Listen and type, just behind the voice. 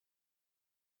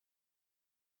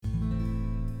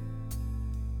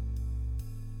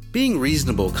Being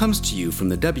Reasonable comes to you from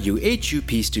the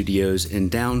WHUP studios in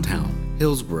downtown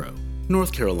Hillsborough,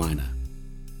 North Carolina.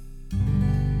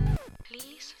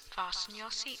 Please fasten your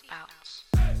seatbelts.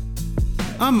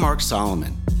 I'm Mark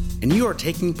Solomon, and you are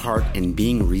taking part in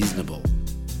Being Reasonable,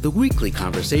 the weekly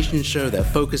conversation show that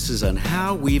focuses on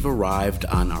how we've arrived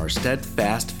on our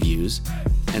steadfast views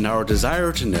and our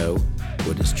desire to know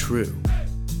what is true.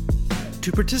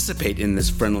 To participate in this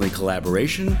friendly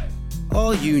collaboration,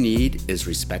 all you need is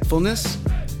respectfulness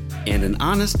and an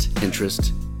honest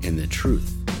interest in the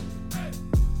truth.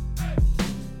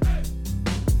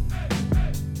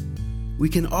 We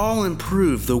can all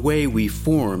improve the way we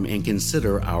form and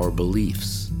consider our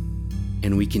beliefs,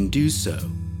 and we can do so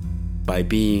by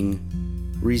being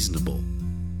reasonable.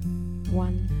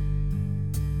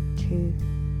 1,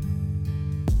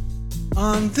 2.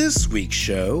 On this week's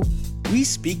show, we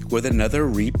speak with another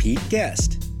repeat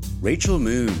guest, Rachel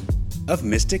Moon of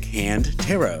Mystic Hand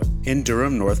Tarot in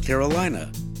Durham, North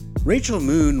Carolina. Rachel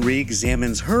Moon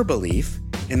re-examines her belief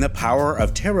in the power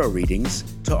of tarot readings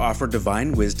to offer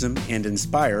divine wisdom and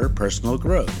inspire personal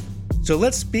growth. So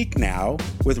let's speak now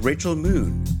with Rachel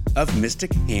Moon of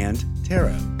Mystic Hand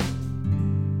Tarot.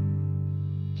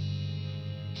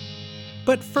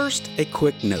 But first, a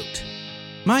quick note.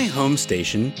 My home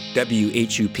station,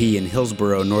 WHUP in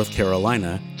Hillsborough, North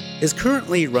Carolina, is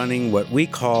currently running what we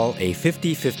call a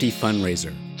 50-50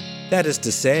 fundraiser. That is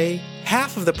to say,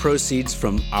 half of the proceeds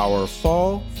from our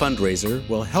fall fundraiser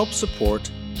will help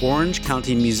support Orange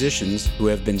County musicians who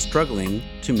have been struggling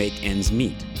to make ends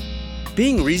meet.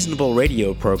 Being Reasonable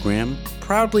radio program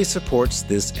proudly supports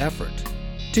this effort.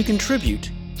 To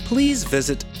contribute, please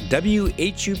visit WHUPFM.org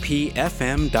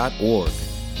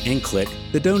and click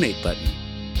the donate button.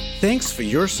 Thanks for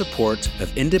your support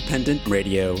of independent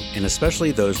radio and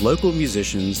especially those local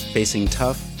musicians facing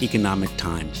tough economic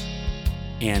times.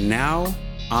 And now,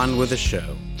 on with the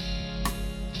show.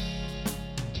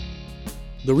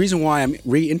 The reason why I'm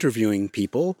re-interviewing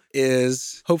people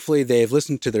is hopefully they've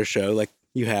listened to their show like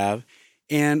you have,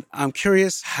 and I'm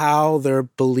curious how their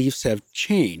beliefs have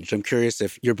changed. I'm curious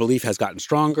if your belief has gotten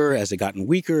stronger, has it gotten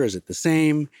weaker, is it the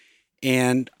same?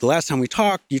 And the last time we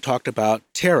talked, you talked about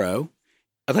tarot.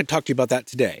 I'd like to talk to you about that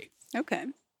today. Okay.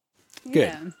 Good.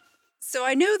 Yeah. So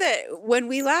I know that when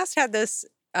we last had this,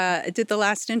 did the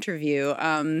last interview,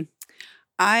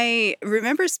 I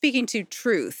remember speaking to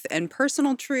truth and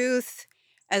personal truth,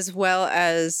 as well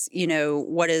as,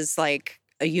 what is like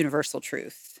a universal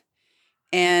truth.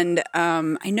 And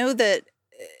I know that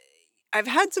I've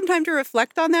had some time to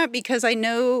reflect on that because I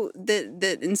know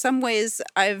that in some ways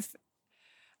I've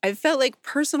felt like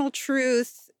personal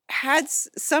truth had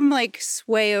some like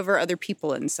sway over other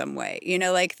people in some way,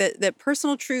 like that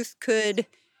personal truth could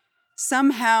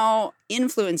somehow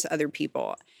influence other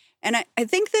people. And I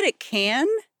think that it can,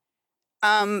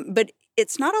 but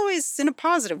it's not always in a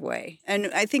positive way. And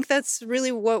I think that's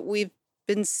really what we've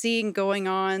been seeing going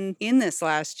on in this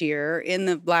last year, in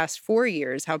the last 4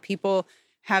 years, how people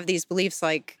have these beliefs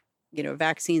like,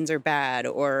 vaccines are bad,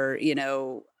 or,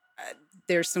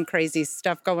 there's some crazy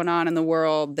stuff going on in the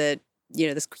world that,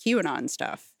 this QAnon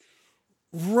stuff.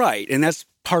 Right. And that's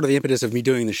part of the impetus of me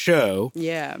doing the show.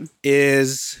 Yeah.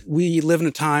 Is we live in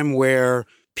a time where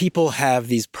people have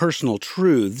these personal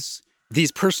truths,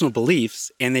 these personal beliefs,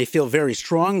 and they feel very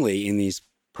strongly in these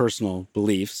personal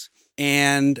beliefs.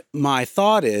 And my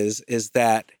thought is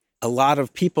that a lot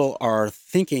of people are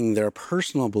thinking their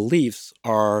personal beliefs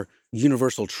are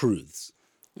universal truths.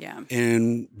 Yeah.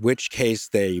 In which case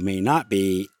they may not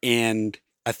be. And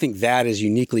I think that is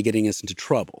uniquely getting us into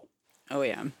trouble. Oh,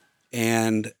 yeah.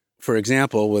 And for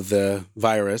example, with the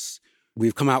virus,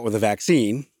 we've come out with a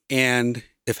vaccine. And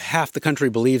if half the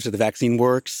country believes that the vaccine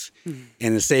works and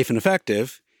is safe and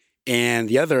effective, and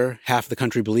the other half of the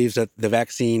country believes that the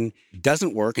vaccine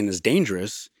doesn't work and is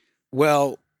dangerous,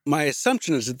 well, my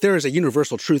assumption is that there is a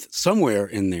universal truth somewhere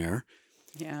in there.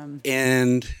 Yeah.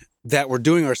 And that we're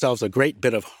doing ourselves a great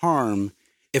bit of harm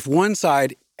if one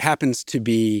side happens to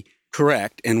be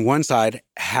correct and one side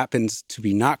happens to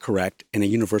be not correct in a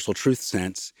universal truth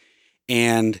sense,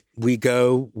 and we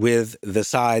go with the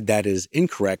side that is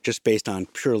incorrect just based on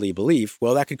purely belief,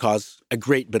 well, that could cause a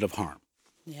great bit of harm.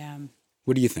 Yeah.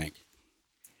 What do you think?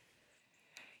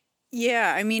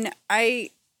 Yeah, I mean, I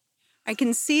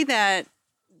can see that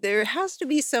there has to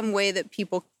be some way that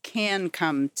people can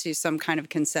come to some kind of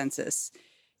consensus.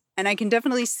 And I can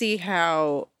definitely see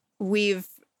how we've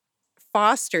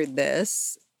fostered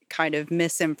this kind of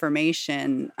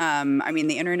misinformation. I mean,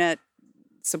 the internet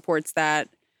supports that,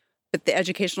 but the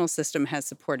educational system has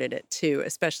supported it too,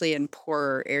 especially in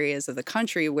poorer areas of the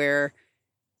country where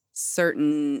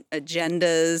certain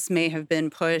agendas may have been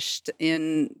pushed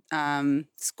in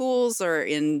schools or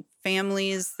in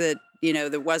families that,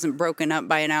 that wasn't broken up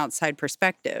by an outside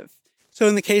perspective. So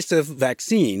in the case of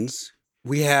vaccines,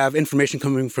 we have information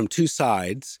coming from two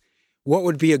sides. What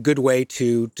would be a good way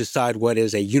to decide what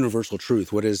is a universal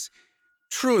truth? What is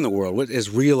true in the world? What is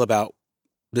real about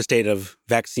the state of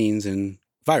vaccines and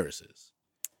viruses?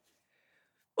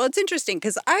 Well, it's interesting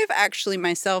because I've actually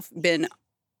myself been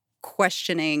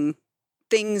questioning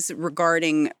things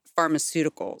regarding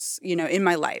pharmaceuticals, in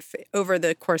my life, over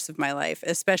the course of my life,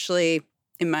 especially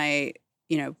in my,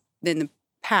 in the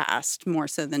past, more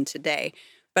so than today.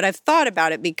 But I've thought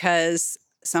about it because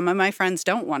some of my friends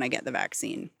don't want to get the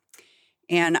vaccine.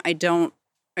 And I don't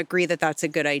agree that that's a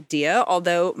good idea,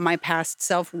 although my past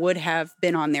self would have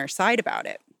been on their side about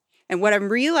it. And what I'm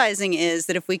realizing is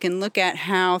that if we can look at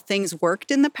how things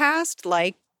worked in the past,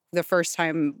 like the first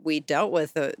time we dealt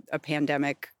with a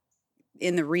pandemic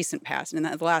in the recent past, in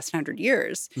the last 100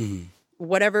 years,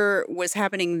 whatever was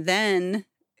happening then,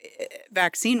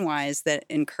 vaccine-wise, that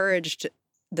encouraged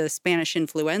the Spanish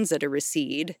influenza to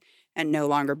recede and no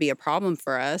longer be a problem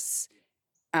for us,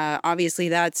 obviously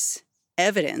that's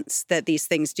evidence that these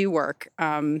things do work.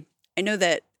 I know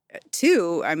that,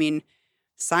 too,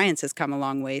 science has come a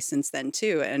long way since then,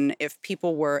 too. And if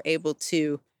people were able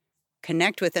to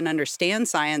connect with and understand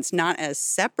science, not as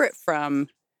separate from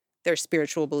their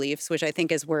spiritual beliefs, which I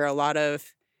think is where a lot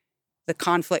of the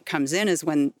conflict comes in, is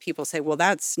when people say, well,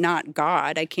 that's not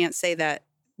God. I can't say that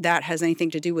that has anything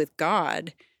to do with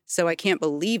God, so I can't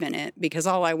believe in it because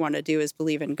all I want to do is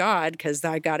believe in God because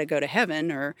I got to go to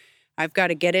heaven, or I've got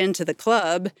to get into the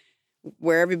club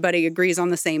where everybody agrees on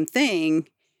the same thing.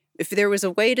 If there was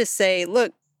a way to say,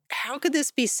 look, how could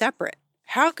this be separate?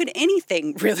 How could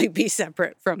anything really be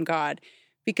separate from God?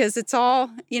 Because it's all,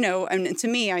 and to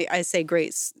me, I say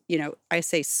grace, I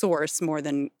say source more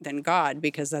than God,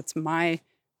 because that's my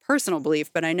personal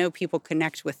belief. But I know people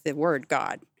connect with the word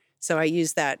God. So I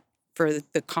use that for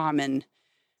the common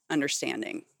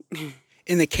understanding.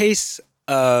 In the case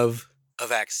of a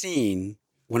vaccine,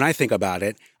 when I think about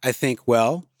it, I think,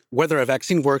 well, whether a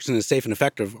vaccine works and is safe and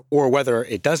effective or whether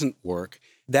it doesn't work,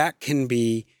 that can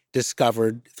be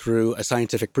discovered through a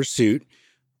scientific pursuit,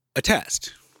 a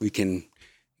test. We can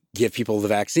give people the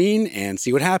vaccine and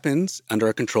see what happens under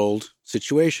a controlled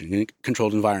situation, in a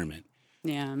controlled environment.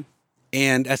 Yeah.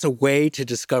 And as a way to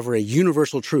discover a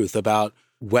universal truth about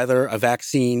whether a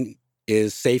vaccine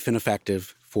is safe and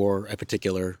effective for a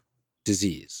particular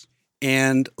disease.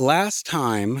 And last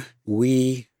time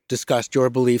we discussed your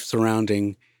belief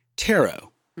surrounding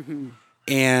tarot. Mm-hmm.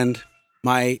 And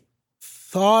my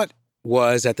thought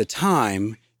was, at the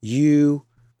time, you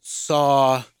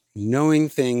saw knowing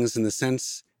things in the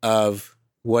sense of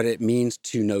what it means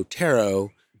to know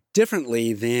tarot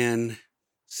differently than,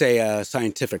 say, a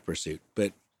scientific pursuit.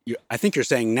 But I think you're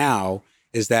saying now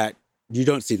is that you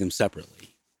don't see them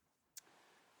separately.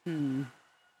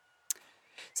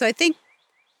 So I think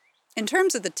in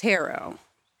terms of the tarot,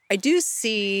 I do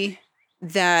see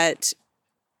that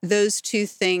those two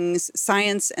things,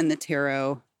 science and the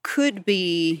tarot, could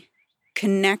be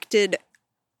connected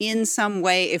in some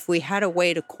way if we had a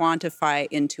way to quantify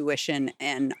intuition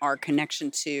and our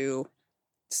connection to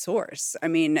source.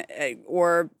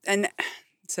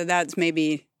 So that's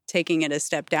maybe taking it a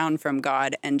step down from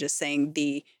God and just saying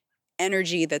the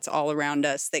energy that's all around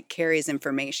us that carries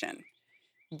information.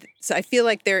 So I feel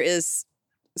like there is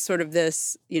sort of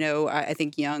this, I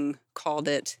think Jung called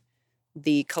it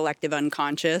the collective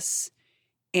unconscious,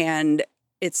 and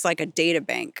it's like a data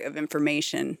bank of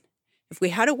information. If we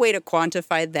had a way to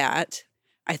quantify that,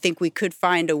 I think we could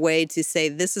find a way to say,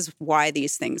 this is why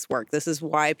these things work. This is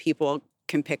why people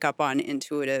can pick up on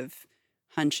intuitive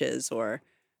hunches or,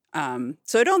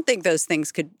 so I don't think those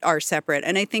things are separate.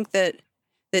 And I think that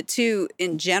too,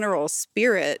 in general,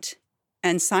 spirit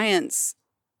and science,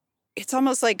 it's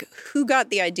almost like, who got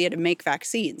the idea to make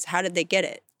vaccines? How did they get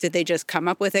it? Did they just come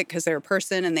up with it because they're a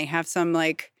person and they have some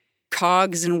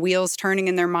cogs and wheels turning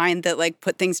in their mind that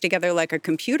put things together like a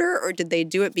computer? Or did they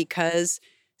do it because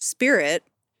spirit,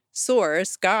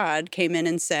 source, God came in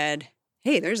and said,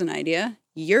 hey, there's an idea.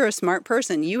 You're a smart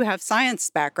person. You have science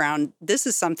background. This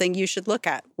is something you should look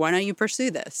at. Why don't you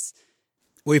pursue this?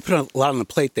 Well, you put a lot on the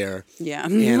plate there. Yeah.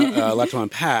 And a lot to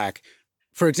unpack.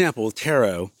 For example, with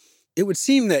tarot, it would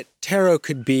seem that tarot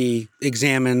could be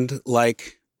examined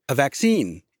like a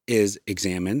vaccine is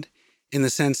examined, in the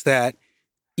sense that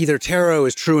either tarot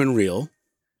is true and real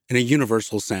in a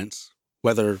universal sense,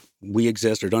 whether we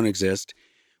exist or don't exist.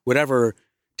 Whatever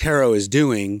tarot is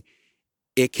doing,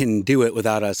 it can do it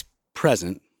without us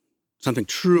present, something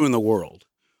true in the world.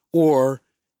 Or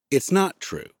it's not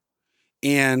true.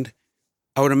 And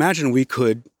I would imagine we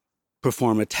could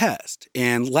perform a test.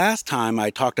 And last time I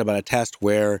talked about a test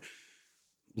where,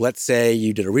 let's say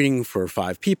you did a reading for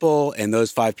 5 people, and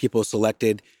those 5 people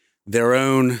selected their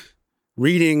own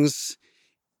readings,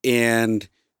 and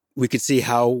we could see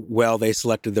how well they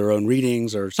selected their own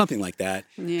readings or something like that.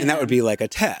 Yeah. And that would be like a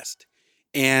test.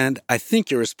 And I think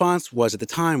your response was at the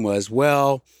time was,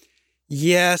 well,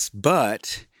 yes,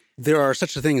 but there are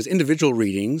such a thing as individual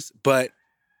readings, but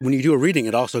when you do a reading,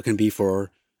 it also can be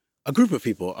for a group of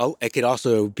people. It could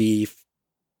also be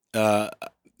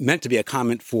meant to be a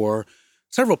comment for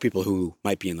several people who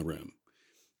might be in the room.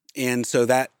 And so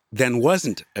that then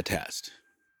wasn't a test.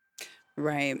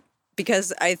 Right.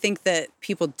 Because I think that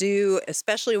people do,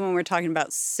 especially when we're talking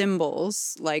about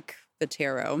symbols like the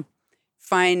tarot,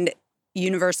 find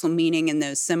universal meaning in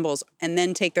those symbols and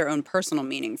then take their own personal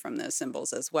meaning from those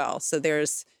symbols as well. So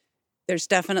there's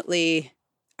definitely,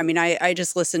 I mean, I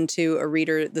just listened to a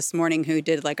reader this morning who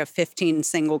did like a 15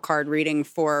 single card reading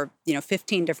for,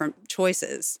 15 different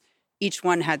choices. Each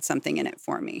one had something in it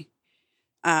for me.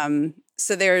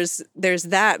 So there's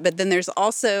that, but then there's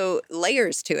also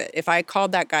layers to it. If I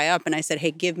called that guy up and I said,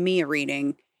 hey, give me a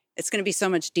reading, it's going to be so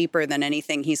much deeper than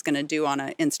anything he's going to do on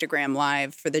an Instagram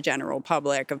live for the general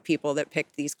public of people that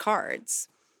picked these cards.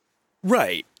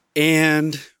 Right.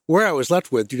 And where I was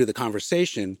left with due to the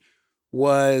conversation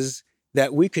was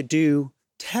that we could do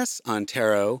tests on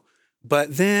tarot,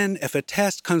 but then if a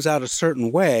test comes out a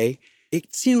certain way,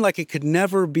 it seemed like it could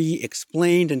never be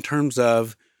explained in terms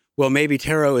of, well, maybe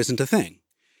tarot isn't a thing.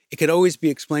 It could always be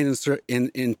explained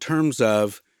in terms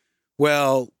of,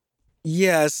 well,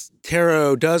 yes,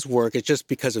 tarot does work. It's just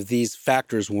because of these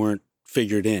factors weren't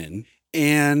figured in.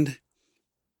 And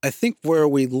I think where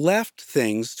we left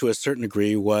things to a certain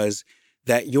degree was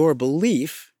that your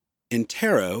belief in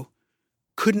tarot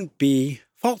couldn't be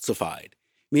falsified.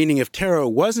 Meaning if tarot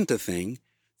wasn't a thing,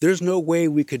 there's no way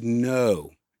we could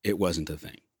know it wasn't a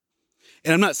thing.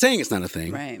 And I'm not saying it's not a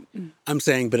thing. Right. I'm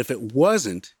saying, but if it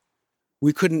wasn't,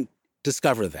 we couldn't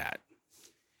discover that.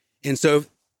 And so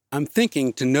I'm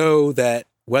thinking to know that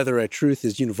whether a truth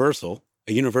is universal,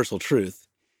 a universal truth,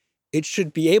 it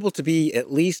should be able to be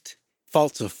at least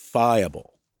falsifiable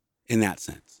in that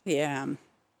sense. Yeah.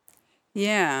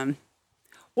 Yeah.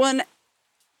 Well, and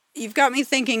you've got me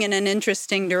thinking in an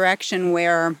interesting direction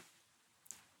where,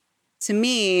 to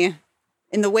me,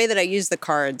 in the way that I use the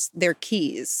cards, they're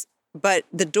keys, but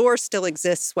the door still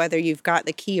exists whether you've got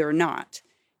the key or not.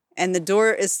 And the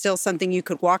door is still something you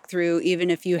could walk through even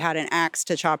if you had an axe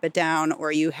to chop it down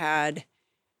or you had,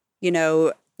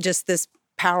 just this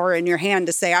power in your hand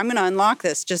to say, I'm going to unlock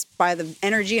this just by the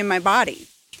energy in my body.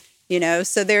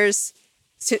 So there's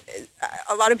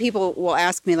a lot of people will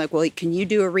ask me like, well, can you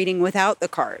do a reading without the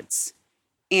cards?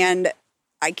 And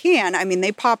I can. I mean,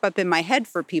 they pop up in my head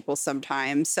for people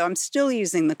sometimes. So I'm still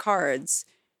using the cards.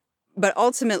 But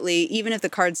ultimately, even if the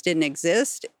cards didn't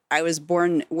exist, I was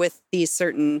born with these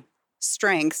certain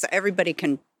strengths. Everybody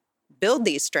can build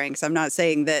these strengths. I'm not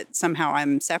saying that somehow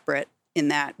I'm separate in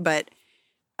that, but,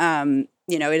 it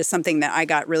is something that I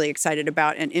got really excited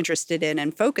about and interested in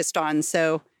and focused on.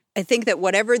 So I think that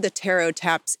whatever the tarot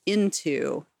taps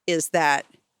into is that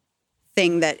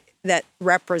thing that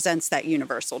represents that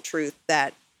universal truth,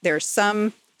 that there's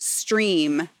some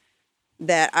stream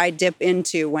that I dip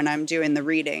into when I'm doing the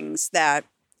readings that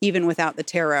even without the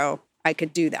tarot, I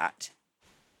could do that.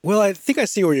 Well, I think I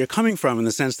see where you're coming from in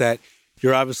the sense that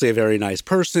you're obviously a very nice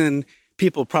person.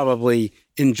 People probably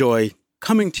enjoy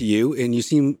coming to you and you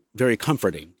seem very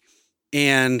comforting.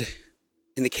 And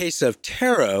in the case of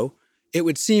tarot, it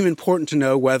would seem important to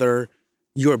know whether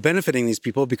you're benefiting these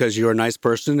people because you're a nice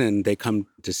person and they come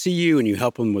to see you and you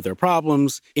help them with their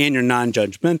problems and you're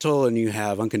non-judgmental and you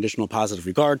have unconditional positive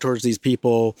regard towards these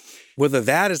people, whether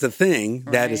that is the thing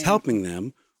that is helping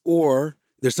them or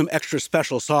there's some extra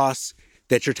special sauce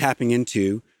that you're tapping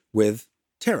into with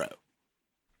tarot.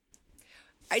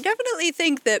 I definitely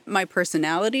think that my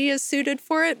personality is suited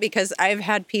for it because I've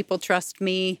had people trust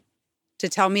me to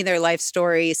tell me their life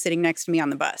story sitting next to me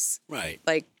on the bus. Right.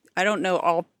 Like, I don't know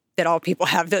all people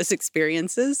have those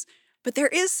experiences, but there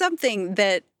is something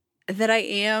that I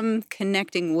am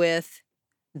connecting with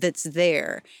that's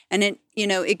there. And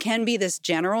it can be this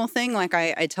general thing. Like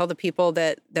I tell the people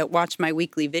that watch my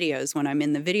weekly videos, when I'm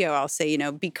in the video, I'll say,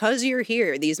 because you're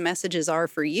here, these messages are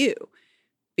for you.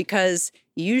 Because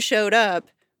you showed up,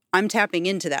 I'm tapping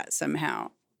into that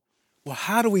somehow. Well,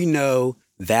 how do we know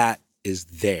that is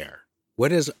there?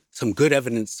 What is some good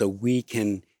evidence so we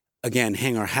can, again,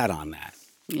 hang our hat on that?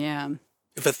 Yeah.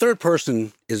 If a third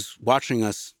person is watching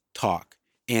us talk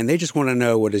and they just want to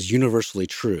know what is universally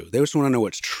true. They just want to know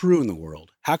what's true in the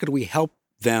world. How could we help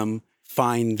them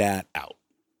find that out?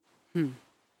 I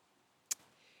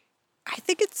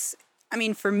think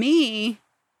for me,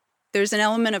 there's an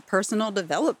element of personal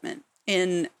development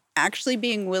in actually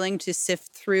being willing to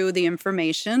sift through the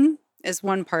information as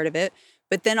one part of it,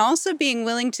 but then also being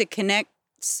willing to connect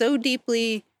so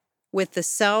deeply with the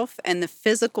self and the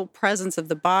physical presence of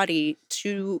the body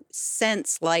to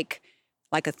sense like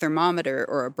a thermometer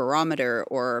or a barometer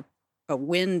or a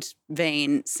wind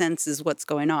vane senses what's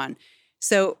going on.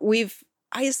 So we've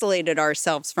isolated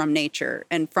ourselves from nature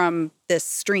and from this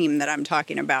stream that I'm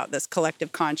talking about, this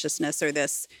collective consciousness or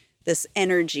this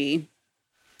energy.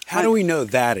 How do we know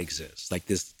that exists, like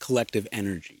this collective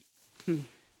energy?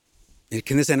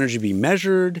 Can this energy be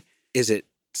measured? Is it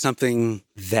something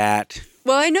that...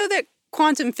 Well, I know that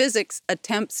quantum physics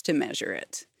attempts to measure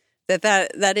it,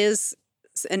 that is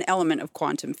an element of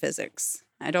quantum physics.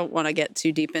 I don't want to get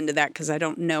too deep into that because I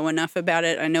don't know enough about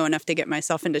it. I know enough to get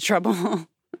myself into trouble.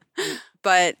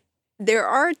 But there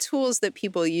are tools that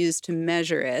people use to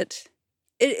measure it.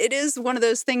 It is one of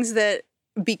those things that,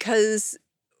 because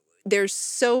there's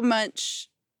so much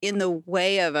in the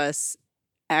way of us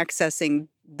accessing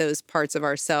those parts of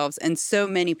ourselves, and so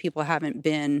many people haven't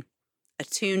been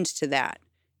attuned to that.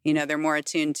 They're more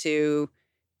attuned to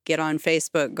get on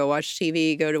Facebook, go watch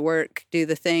TV, go to work, do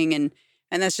the thing, and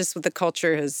that's just what the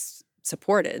culture has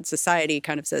supported. Society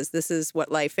kind of says this is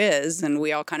what life is, and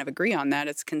we all kind of agree on that.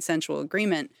 It's consensual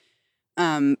agreement.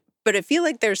 But I feel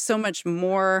like there's so much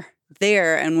more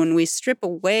there, and when we strip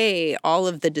away all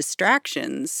of the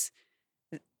distractions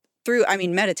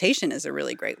meditation is a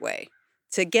really great way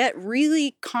to get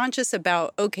really conscious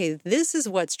about, okay, this is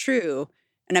what's true,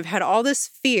 and I've had all this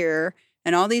fear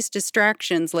and all these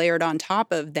distractions layered on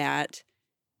top of that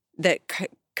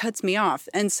cuts me off.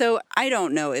 And so I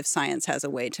don't know if science has a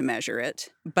way to measure it,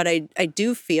 but I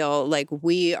do feel like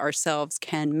we ourselves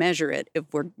can measure it if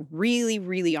we're really,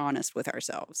 really honest with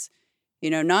ourselves.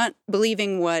 Not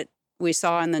believing what we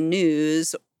saw in the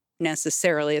news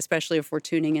necessarily, especially if we're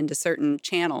tuning into certain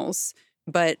channels,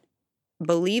 but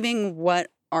believing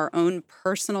what our own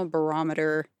personal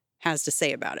barometer has to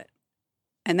say about it.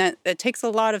 And that takes a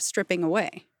lot of stripping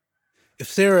away. If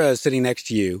Sarah is sitting next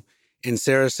to you and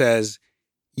Sarah says,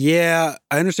 yeah,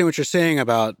 I understand what you're saying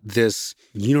about this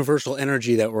universal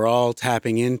energy that we're all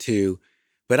tapping into,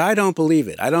 but I don't believe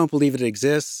it. I don't believe it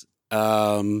exists.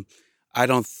 I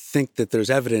don't think that there's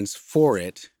evidence for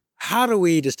it. How do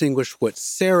we distinguish what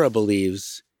Sarah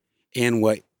believes and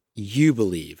what you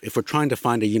believe if we're trying to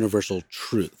find a universal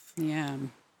truth? Yeah,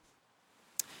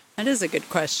 that is a good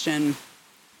question.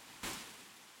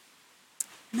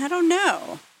 And I don't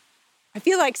know. I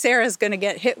feel like Sarah's going to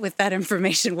get hit with that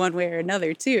information one way or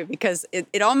another, too, because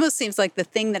it almost seems like the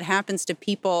thing that happens to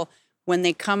people when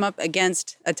they come up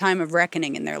against a time of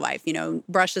reckoning in their life,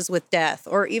 brushes with death,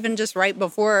 or even just right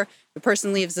before the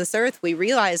person leaves this earth, we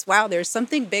realize, wow, there's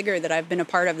something bigger that I've been a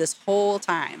part of this whole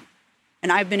time.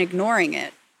 And I've been ignoring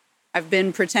it. I've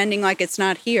been pretending like it's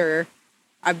not here.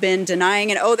 I've been denying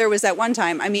it. Oh, there was that one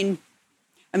time. I mean,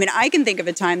 I can think of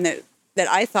a time that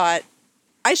I thought,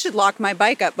 I should lock my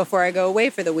bike up before I go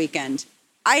away for the weekend.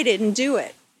 I didn't do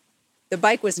it. The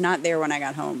bike was not there when I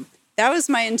got home. That was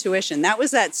my intuition. That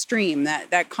was that stream,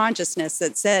 that consciousness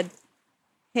that said,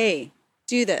 hey,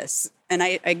 do this. And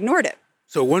I ignored it.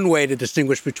 So one way to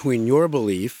distinguish between your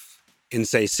belief and,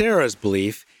 say, Sarah's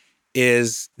belief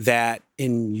is that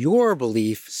in your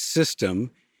belief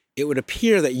system, it would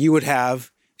appear that you would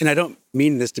have, and I don't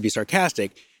mean this to be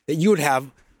sarcastic, that you would have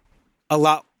a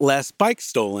lot less bikes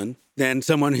stolen than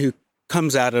someone who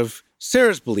comes out of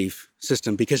Sarah's belief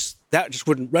system, because that just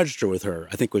wouldn't register with her,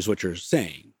 I think was what you're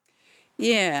saying.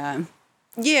 Yeah.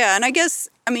 Yeah. And I guess,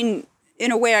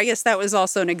 in a way, I guess that was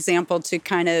also an example to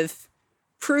kind of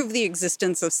prove the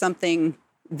existence of something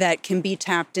that can be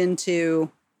tapped into,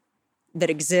 that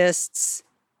exists,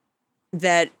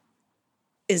 that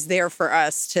is there for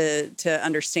us to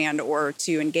understand or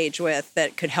to engage with,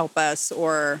 that could help us,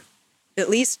 or at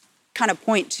least kind of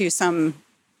point to some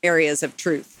areas of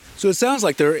truth. So it sounds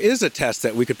like there is a test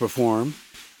that we could perform,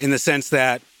 in the sense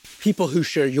that people who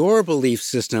share your belief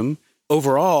system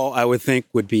overall, I would think,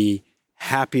 would be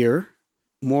happier,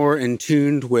 more in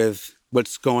tune with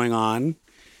what's going on,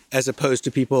 as opposed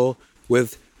to people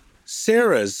with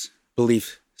Sarah's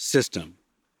belief system.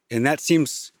 And that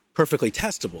seems perfectly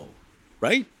testable,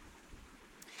 right?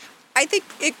 I think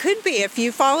it could be, if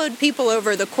you followed people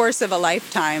over the course of a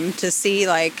lifetime to see,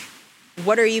 like,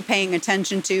 what are you paying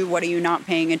attention to? What are you not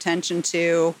paying attention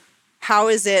to? How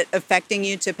is it affecting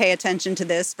you to pay attention to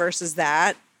this versus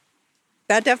that?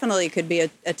 That definitely could be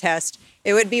a test.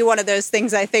 It would be one of those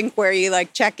things, I think, where you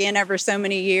like check in every so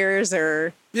many years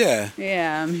or. Yeah.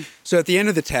 Yeah. So at the end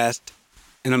of the test,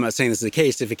 and I'm not saying this is the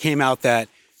case, if it came out that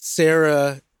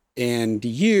Sarah and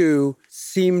you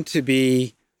seem to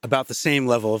be about the same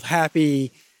level of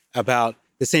happy, about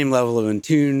the same level of in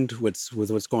tune with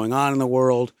what's going on in the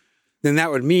world, then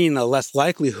that would mean a less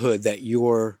likelihood that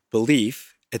your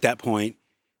belief at that point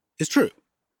is true.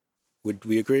 Would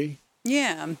we agree?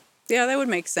 Yeah. Yeah, that would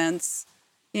make sense.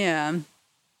 Yeah.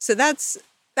 So that's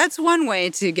one way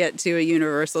to get to a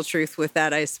universal truth with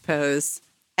that, I suppose.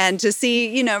 And to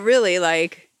see, really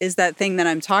like, is that thing that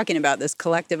I'm talking about, this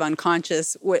collective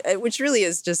unconscious, which really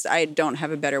is just, I don't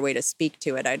have a better way to speak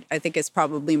to it. I think it's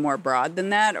probably more broad than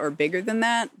that or bigger than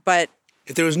that. But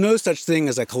if there was no such thing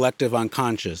as a collective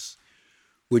unconscious,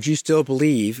 would you still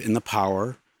believe in the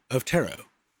power of tarot?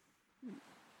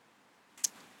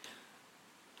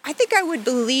 I think I would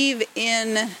believe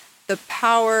in the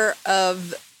power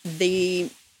of the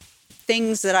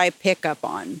things that I pick up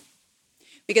on.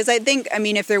 Because I think,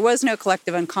 if there was no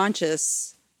collective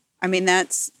unconscious,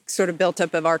 that's sort of built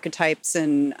up of archetypes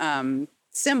and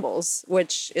symbols,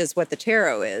 which is what the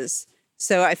tarot is.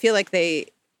 So I feel like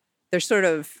they're sort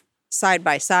of side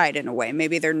by side in a way.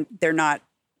 Maybe they're not,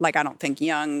 like, I don't think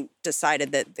Jung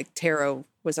decided that the tarot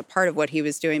was a part of what he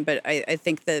was doing, but I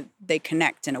think that they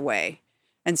connect in a way.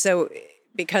 And so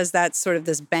because that's sort of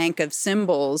this bank of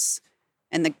symbols,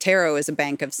 and the tarot is a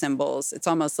bank of symbols, it's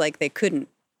almost like they couldn't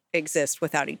exist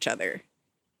without each other,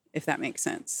 if that makes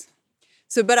sense.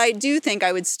 So, but I do think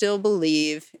I would still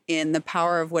believe in the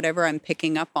power of whatever I'm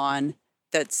picking up on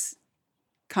that's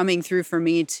coming through for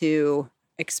me to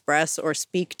express or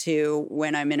speak to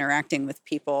when I'm interacting with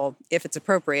people, if it's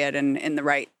appropriate and in the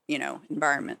right,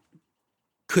 environment.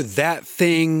 Could that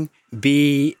thing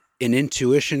be an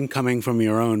intuition coming from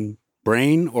your own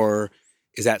brain, or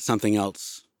is that something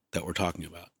else that we're talking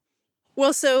about?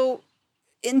 Well, so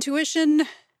intuition,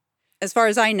 as far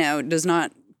as I know, does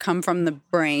not come from the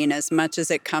brain as much as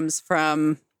it comes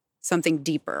from something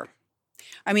deeper.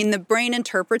 The brain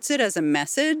interprets it as a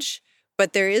message,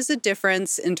 but there is a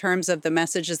difference in terms of the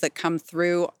messages that come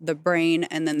through the brain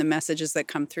and then the messages that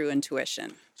come through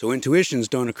intuition. So intuitions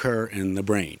don't occur in the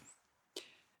brain?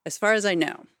 As far as I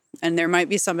know. And there might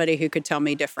be somebody who could tell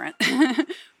me different.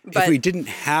 But if we didn't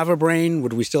have a brain,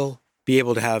 would we still be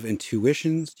able to have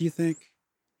intuitions, do you think?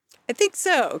 I think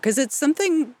so, because it's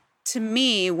something, to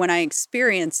me, when I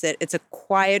experience it, it's a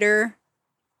quieter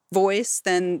voice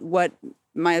than what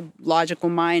my logical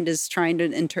mind is trying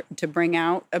to bring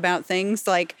out about things.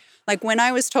 Like when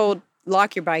I was told,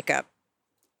 lock your bike up,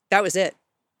 that was it.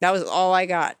 That was all I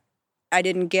got. I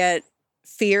didn't get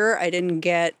fear. I didn't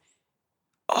get,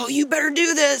 oh, you better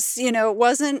do this. It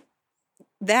wasn't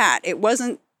that. It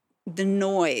wasn't the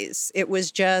noise. It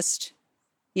was just,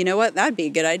 you know what? That'd be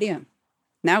a good idea. And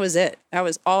that was it. That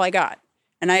was all I got.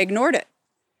 And I ignored it.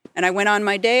 And I went on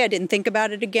my day. I didn't think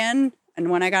about it again. And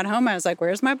when I got home, I was like,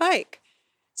 where's my bike?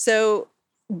 So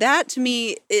that to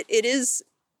me, it is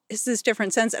this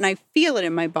different sense. And I feel it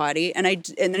in my body. And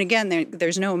then again,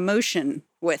 there's no emotion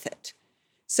with it.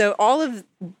 So all of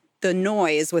the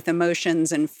noise with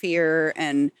emotions and fear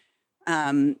and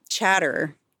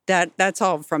chatter, that's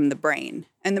all from the brain.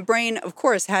 And the brain, of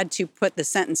course, had to put the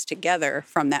sentence together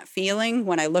from that feeling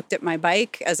when I looked at my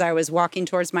bike as I was walking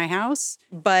towards my house.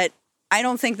 But I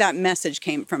don't think that message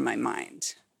came from my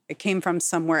mind. It came from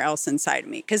somewhere else inside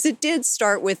me. Because it did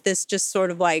start with this just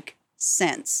sort of like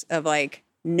sense of like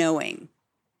knowing,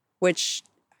 which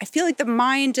I feel like the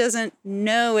mind doesn't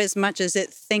know as much as it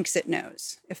thinks it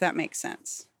knows, if that makes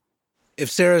sense.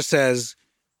 If Sarah says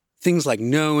things like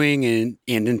knowing and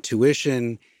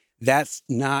intuition, that's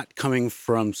not coming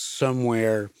from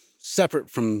somewhere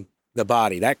separate from the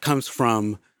body. That comes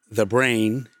from the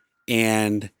brain.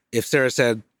 And if Sarah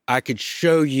said, I could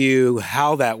show you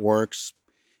how that works,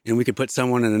 and we could put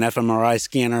someone in an fMRI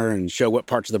scanner and show what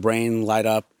parts of the brain light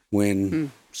up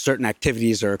when certain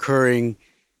activities are occurring.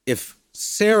 If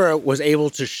Sarah was able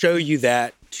to show you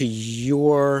that to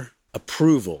your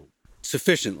approval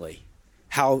sufficiently,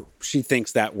 how she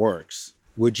thinks that works,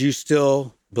 would you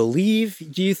still believe,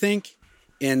 do you think,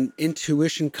 in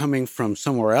intuition coming from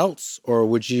somewhere else? Or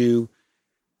would you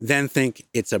then think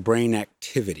it's a brain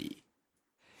activity?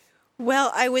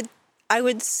 Well, I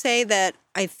would say that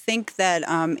I think that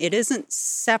it isn't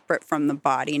separate from the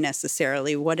body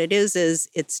necessarily. What it is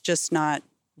it's just not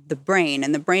the brain.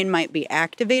 And the brain might be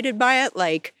activated by it,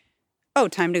 like, oh,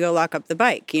 time to go lock up the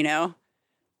bike,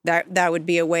 That would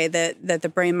be a way that the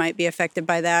brain might be affected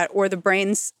by that. Or the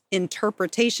brain's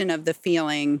interpretation of the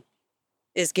feeling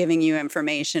is giving you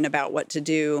information about what to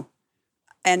do.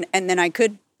 And then I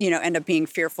could end up being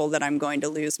fearful that I'm going to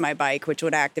lose my bike, which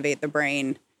would activate the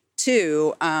brain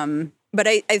too. But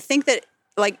I think that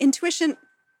like intuition,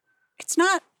 it's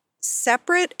not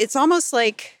separate. It's almost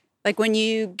like when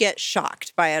you get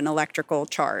shocked by an electrical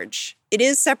charge. It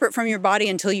is separate from your body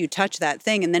until you touch that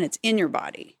thing, and then it's in your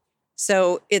body.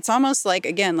 So it's almost like,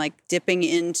 again, like dipping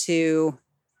into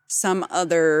some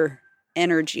other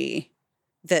energy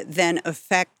that then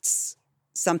affects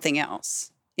something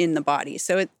else in the body.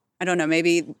 So I don't know,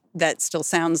 maybe that still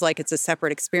sounds like it's a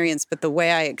separate experience, but the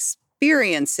way I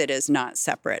experience it is not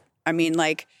separate. I mean,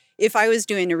 like if I was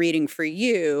doing a reading for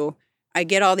you, I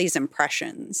get all these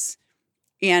impressions.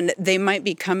 And they might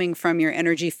be coming from your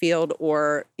energy field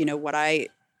or,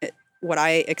 what I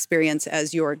experience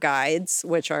as your guides,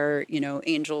 which are,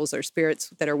 angels or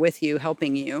spirits that are with you,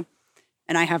 helping you.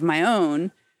 And I have my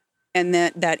own. And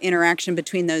that interaction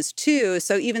between those two.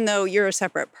 So even though you're a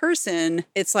separate person,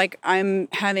 it's like I'm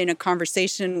having a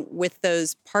conversation with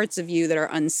those parts of you that are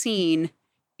unseen.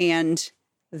 And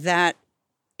that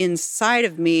inside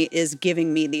of me is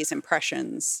giving me these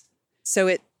impressions.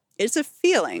 So it's a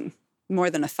feeling more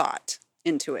than a thought,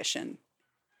 intuition.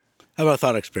 How about a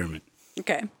thought experiment?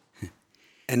 Okay.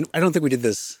 And I don't think we did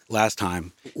this last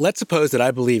time. Let's suppose that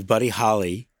I believe Buddy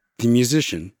Holly, the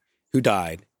musician who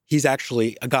died, he's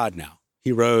actually a god now.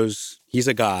 He rose, he's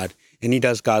a god, and he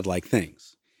does godlike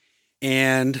things.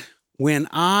 And when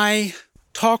I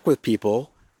talk with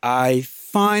people, I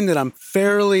find that I'm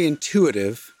fairly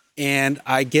intuitive and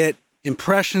I get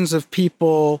impressions of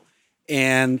people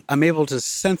and I'm able to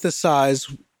synthesize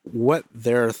what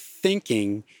they're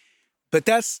thinking, but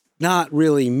that's not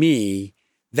really me.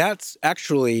 That's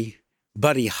actually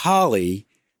Buddy Holly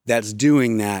that's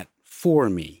doing that for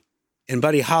me. And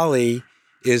Buddy Holly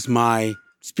is my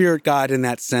spirit guide in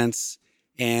that sense,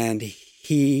 and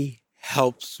he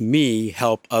helps me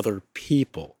help other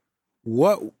people.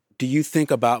 What do you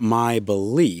think about my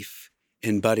belief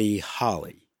in Buddy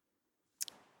Holly?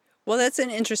 Well, that's an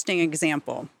interesting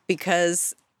example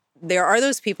because there are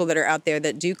those people that are out there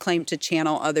that do claim to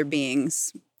channel other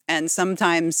beings. And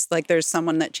sometimes, like there's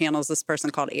someone that channels this person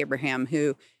called Abraham,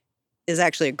 who is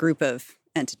actually a group of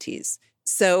entities.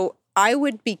 So I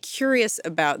would be curious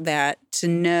about that to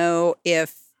know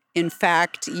if, in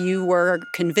fact, you were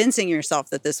convincing yourself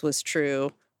that this was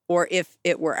true or if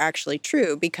it were actually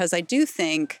true, because I do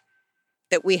think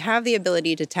that we have the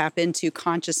ability to tap into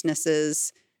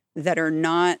consciousnesses that are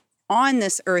not on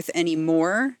this earth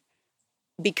anymore,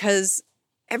 because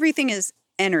everything is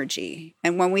energy.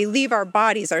 And when we leave our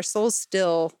bodies, our souls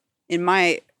still, in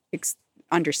my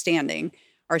understanding,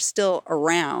 are still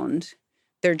around.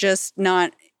 They're just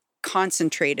not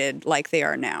concentrated like they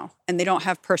are now. And they don't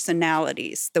have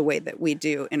personalities the way that we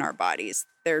do in our bodies.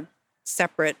 They're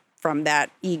separate from that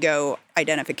ego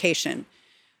identification.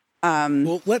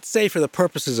 Well, let's say for the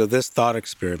purposes of this thought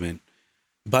experiment,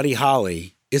 Buddy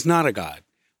Holly is not a god.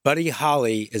 Buddy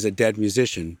Holly is a dead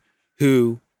musician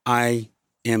who I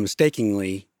am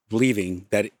mistakenly believing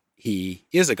that he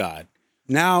is a god.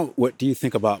 Now, what do you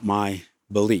think about my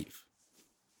belief?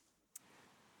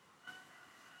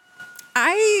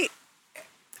 I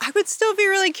would still be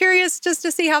really curious just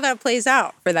to see how that plays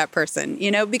out for that person,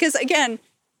 because again,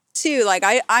 too, like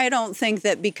I don't think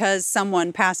that because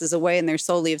someone passes away and their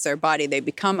soul leaves their body, they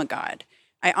become a god.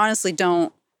 I honestly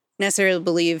don't necessarily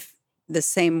believe the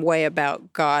same way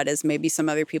about God as maybe some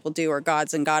other people do, or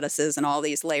gods and goddesses and all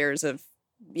these layers of,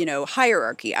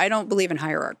 hierarchy. I don't believe in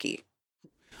hierarchy.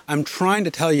 I'm trying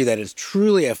to tell you that it's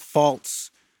truly a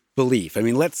false belief. I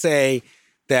mean, let's say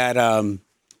that, and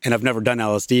I've never done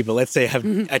LSD, but let's say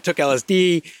I took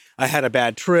LSD, I had a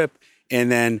bad trip,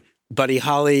 and then Buddy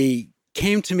Holly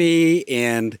came to me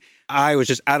and I was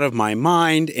just out of my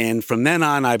mind. And from then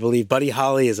on, I believe Buddy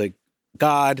Holly is a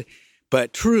god,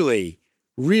 but truly,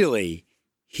 really,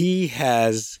 he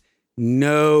has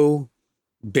no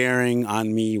bearing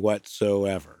on me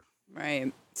whatsoever.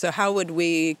 Right. So how would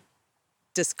we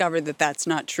discover that that's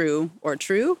not true or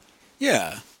true?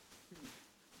 Yeah.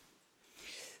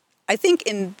 I think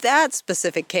in that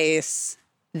specific case,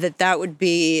 that would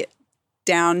be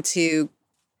down to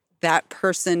that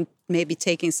person maybe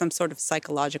taking some sort of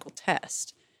psychological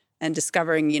test and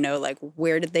discovering, like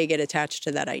where did they get attached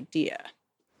to that idea?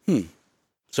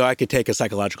 So I could take a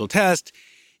psychological test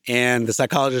and the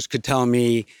psychologist could tell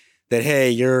me that, hey,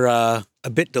 you're a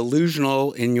bit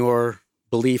delusional in your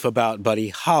belief about Buddy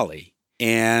Holly.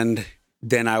 And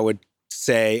then I would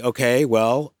say, okay,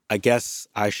 well, I guess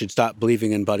I should stop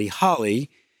believing in Buddy Holly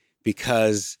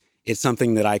because it's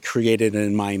something that I created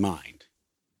in my mind.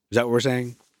 Is that what we're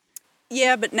saying?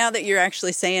 Yeah, but now that you're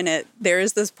actually saying it, there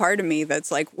is this part of me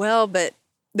that's like, well, but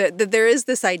that there is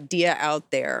this idea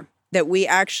out there that we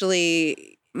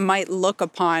actually might look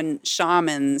upon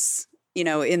shamans,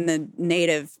 in the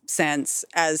native sense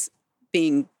as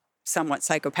being somewhat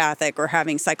psychopathic or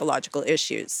having psychological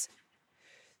issues.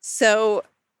 So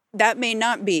that may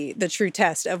not be the true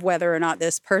test of whether or not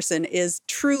this person is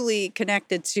truly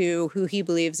connected to who he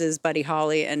believes is Buddy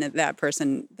Holly and that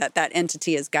person, that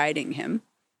entity is guiding him.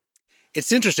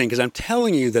 It's interesting because I'm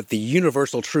telling you that the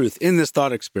universal truth in this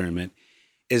thought experiment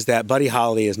is that Buddy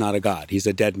Holly is not a god. He's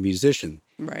a dead musician.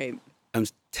 Right. I'm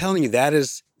telling you that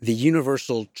is the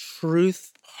universal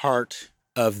truth heart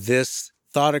of this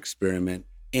thought experiment.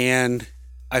 And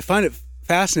I find it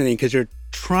fascinating because you're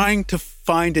trying to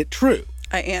find it true.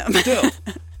 I am. Still.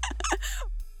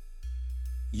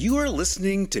 You are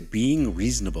listening to Being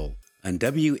Reasonable on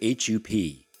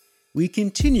WHUP. We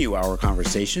continue our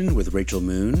conversation with Rachel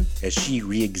Moon as she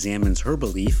re-examines her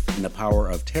belief in the power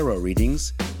of tarot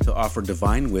readings to offer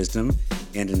divine wisdom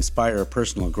and inspire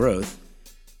personal growth.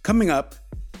 Coming up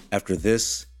after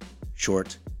this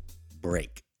short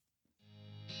break.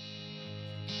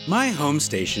 My home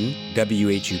station,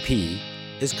 WHUP,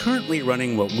 is currently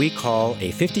running what we call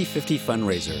a 50-50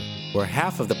 fundraiser, where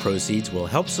half of the proceeds will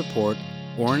help support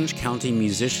Orange County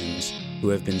musicians who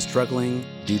have been struggling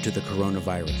due to the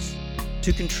coronavirus.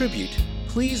 To contribute,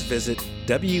 please visit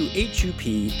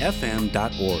WHUPFM.org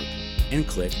and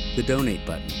click the donate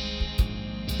button.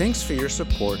 Thanks for your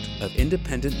support of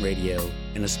independent radio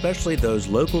and especially those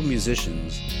local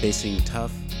musicians facing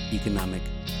tough economic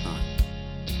times.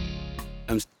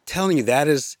 I'm telling you, that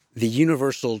is the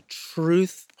universal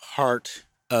truth heart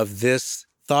of this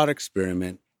thought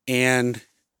experiment. And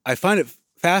I find it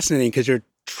fascinating because you're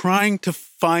trying to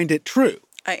find it true.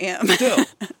 I am. Still.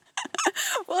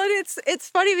 Well, it's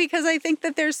funny because I think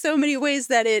that there's so many ways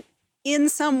that it in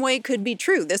some way could be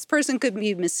true. This person could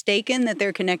be mistaken that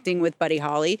they're connecting with Buddy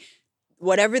Holly.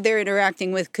 Whatever they're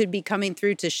interacting with could be coming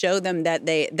through to show them that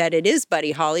it is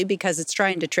Buddy Holly because it's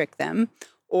trying to trick them,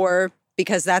 or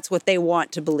because that's what they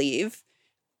want to believe,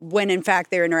 when in fact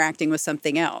they're interacting with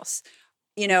something else.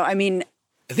 I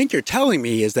think you're telling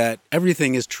me is that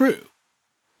everything is true.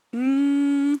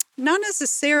 Not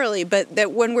necessarily, but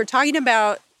that when we're talking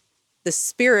about the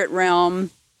spirit realm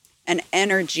and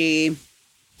energy,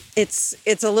 it's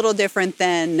a little different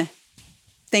than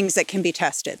things that can be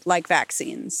tested, like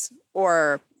vaccines,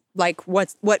 or like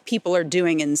what people are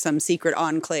doing in some secret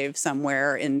enclave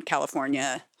somewhere in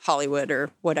California, Hollywood, or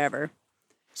whatever.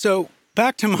 So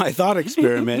back to my thought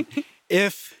experiment.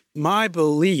 If my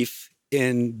belief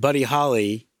in Buddy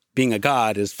Holly being a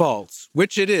god is false,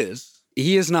 which it is,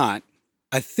 he is not,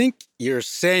 I think you're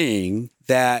saying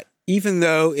that even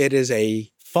though it is a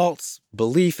false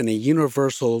belief in a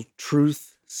universal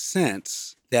truth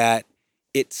sense, that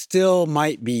it still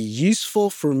might be useful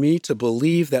for me to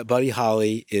believe that Buddy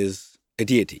Holly is a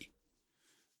deity.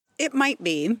 It might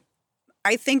be.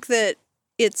 I think that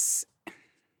it's,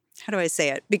 how do I say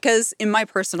it? Because in my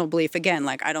personal belief, again,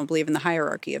 like I don't believe in the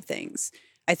hierarchy of things.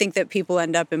 I think that people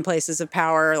end up in places of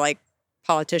power, like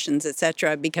politicians,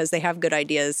 etc., because they have good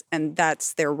ideas and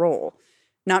that's their role.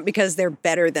 Not because they're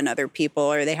better than other people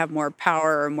or they have more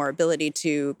power or more ability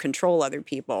to control other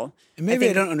people. And maybe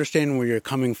I don't understand where you're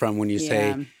coming from when you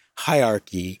say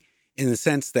hierarchy, in the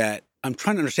sense that I'm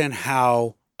trying to understand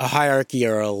how a hierarchy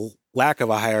or a lack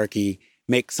of a hierarchy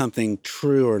makes something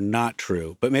true or not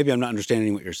true. But maybe I'm not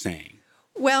understanding what you're saying.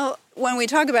 Well, when we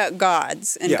talk about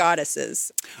gods and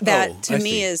goddesses, that to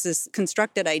me is this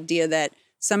constructed idea that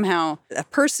somehow a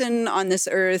person on this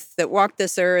earth that walked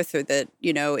this earth or that,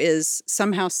 is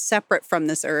somehow separate from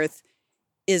this earth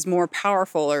is more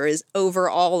powerful or is over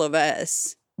all of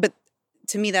us. But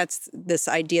to me, that's this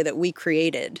idea that we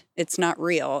created. It's not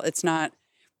real. It's not.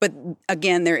 But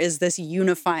again, there is this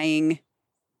unifying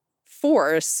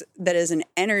force that is an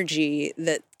energy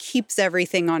that keeps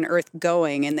everything on earth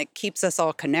going and that keeps us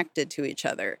all connected to each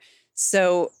other.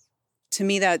 So to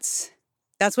me, that's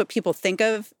what people think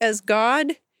of as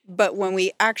God. But when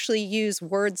we actually use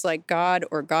words like God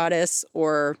or goddess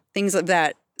or things of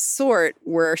that sort,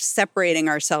 we're separating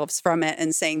ourselves from it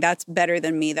and saying that's better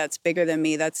than me, that's bigger than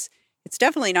me. It's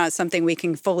definitely not something we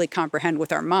can fully comprehend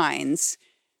with our minds.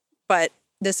 But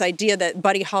this idea that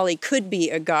Buddy Holly could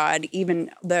be a god, even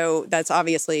though that's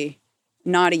obviously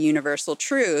not a universal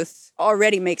truth,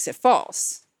 already makes it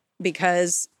false.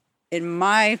 Because in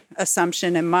my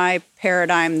assumption and my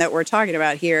paradigm that we're talking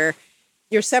about here,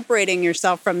 you're separating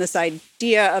yourself from this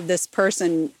idea of this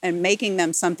person and making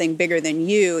them something bigger than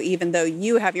you, even though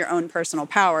you have your own personal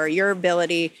power. Your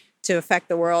ability to affect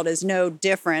the world is no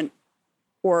different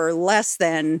or less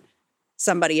than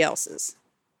somebody else's.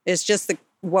 It's just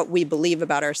what we believe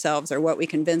about ourselves or what we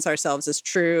convince ourselves is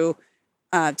true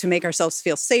to make ourselves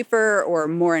feel safer or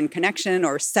more in connection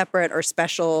or separate or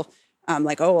special.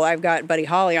 Like, oh, well, I've got Buddy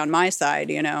Holly on my side,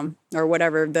 or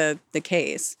whatever the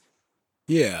case.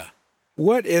 Yeah.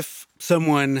 What if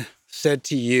someone said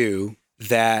to you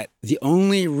that the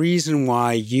only reason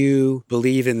why you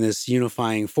believe in this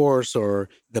unifying force or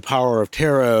the power of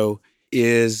tarot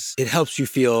is it helps you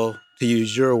feel, to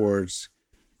use your words,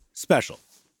 special?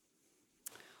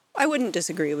 I wouldn't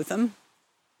disagree with them.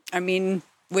 I mean,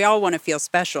 we all want to feel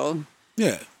special.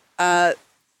 Yeah.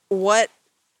 What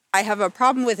I have a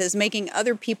problem with is making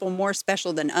other people more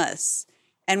special than us.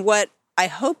 And what I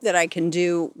hope that I can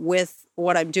do with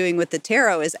what I'm doing with the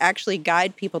tarot is actually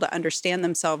guide people to understand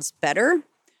themselves better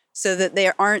so that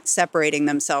they aren't separating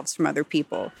themselves from other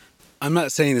people. I'm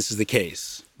not saying this is the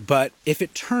case, but if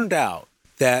it turned out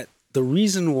that the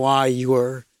reason why you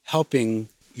were helping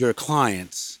your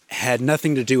clients had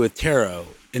nothing to do with tarot,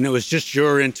 and it was just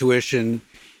your intuition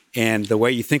and the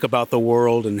way you think about the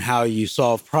world and how you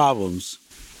solve problems,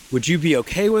 would you be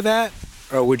okay with that,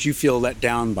 or would you feel let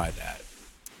down by that?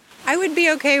 I would be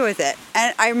okay with it.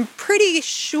 And I'm pretty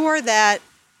sure that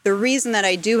the reason that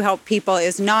I do help people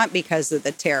is not because of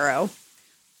the tarot,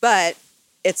 but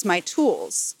it's my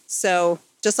tools. So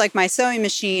just like my sewing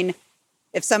machine,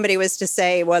 if somebody was to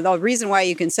say, well, the reason why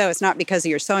you can sew is not because of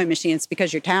your sewing machine, it's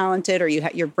because you're talented or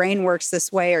your brain works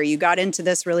this way or you got into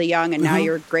this really young and now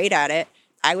you're great at it,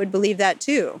 I would believe that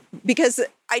too. Because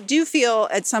I do feel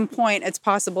at some point it's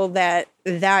possible that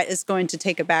that is going to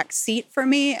take a back seat for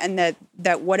me and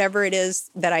that whatever it is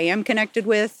that I am connected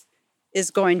with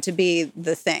is going to be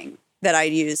the thing that I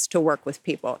use to work with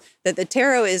people. That the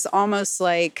tarot is almost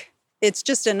like, it's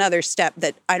just another step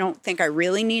that I don't think I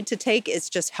really need to take. It's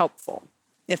just helpful,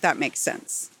 if that makes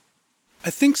sense. I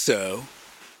think so,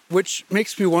 which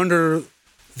makes me wonder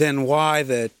then why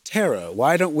the tarot?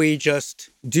 Why don't we just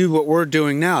do what we're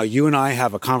doing now? You and I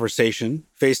have a conversation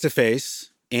face to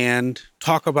face and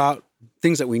talk about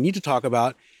things that we need to talk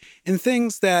about and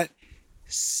things that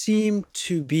seem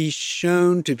to be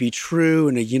shown to be true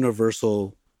in a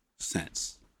universal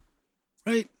sense,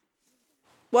 right?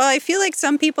 Well, I feel like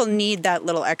some people need that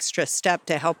little extra step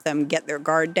to help them get their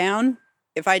guard down.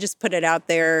 If I just put it out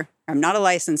there, I'm not a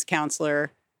licensed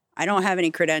counselor, I don't have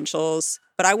any credentials,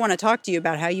 but I want to talk to you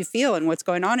about how you feel and what's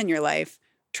going on in your life.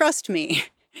 Trust me.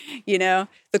 The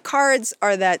cards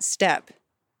are that step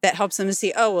that helps them to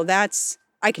see, oh, well,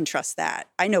 I can trust that.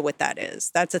 I know what that is.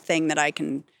 That's a thing that I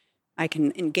can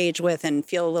engage with and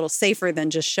feel a little safer than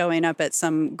just showing up at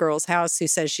some girl's house who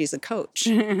says she's a coach.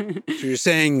 So you're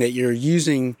saying that you're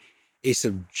using a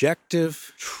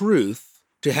subjective truth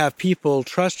to have people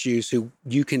trust you so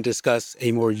you can discuss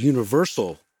a more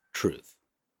universal truth.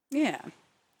 Yeah,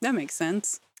 that makes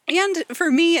sense. And for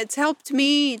me, it's helped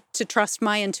me to trust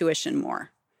my intuition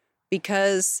more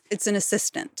because it's an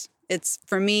assistant. It's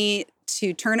for me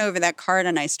to turn over that card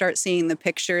and I start seeing the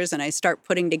pictures and I start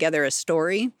putting together a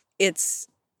story. It's,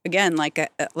 again, like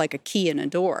a key in a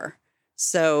door.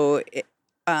 So,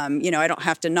 I don't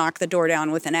have to knock the door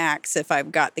down with an axe if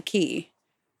I've got the key.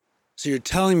 So you're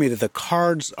telling me that the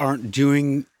cards aren't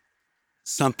doing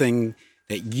something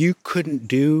that you couldn't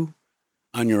do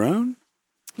on your own?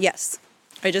 Yes.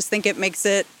 I just think it makes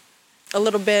it a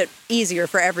little bit easier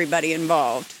for everybody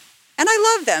involved. And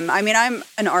I love them. I mean, I'm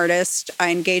an artist.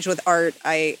 I engage with art.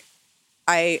 I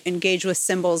engage with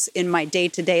symbols in my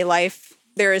day-to-day life.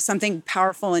 There is something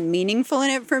powerful and meaningful in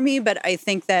it for me, but I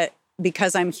think that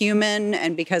because I'm human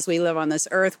and because we live on this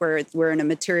earth where we're in a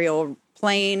material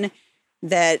plane,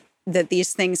 that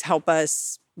these things help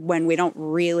us when we don't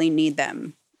really need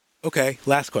them. Okay,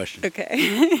 last question.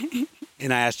 Okay.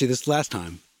 And I asked you this last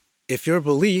time. If your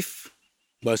belief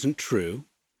wasn't true,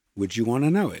 would you want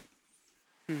to know it?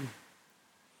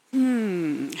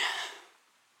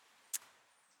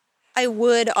 I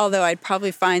would, although I'd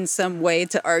probably find some way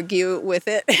to argue with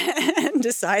it and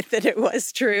decide that it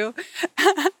was true.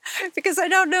 Because I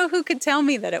don't know who could tell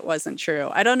me that it wasn't true.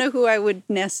 I don't know who I would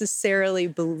necessarily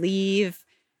believe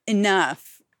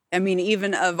enough. I mean,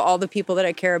 even of all the people that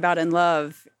I care about and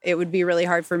love, it would be really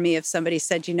hard for me if somebody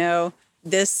said,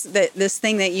 this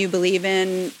thing that you believe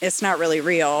in, it's not really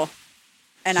real.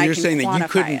 And so you're I can saying that you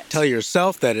couldn't it. tell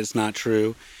yourself that it's not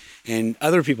true, and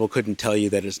other people couldn't tell you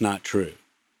that it's not true.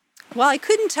 Well, I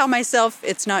couldn't tell myself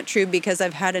it's not true because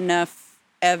I've had enough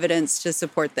evidence to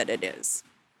support that it is.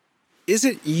 Is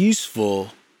it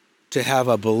useful to have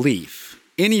a belief,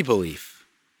 any belief,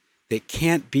 that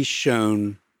can't be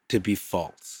shown to be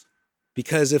false?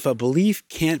 Because if a belief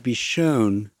can't be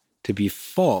shown to be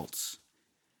false,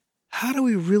 how do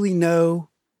we really know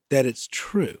that it's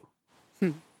true?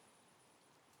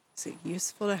 Is it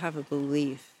useful to have a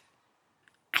belief?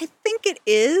 I think it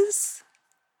is.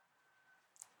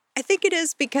 I think it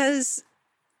is because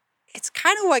it's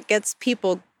kind of what gets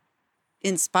people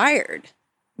inspired,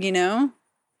 you know?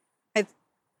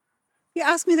 You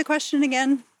ask me the question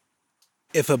again?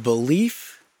 If a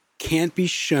belief can't be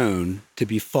shown to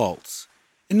be false,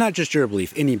 and not just your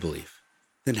belief, any belief,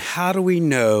 then how do we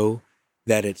know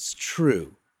that it's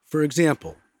true? For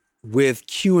example, with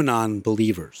QAnon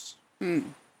believers,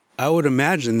 I would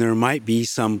imagine there might be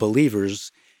some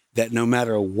believers that no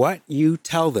matter what you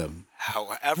tell them,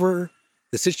 however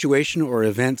the situation or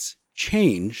events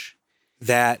change,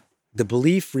 that the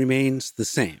belief remains the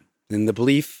same. And the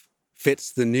belief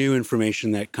fits the new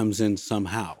information that comes in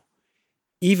somehow,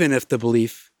 even if the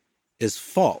belief is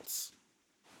false.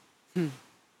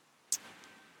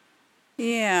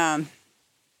 Yeah.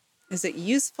 Is it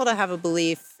useful to have a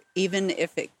belief even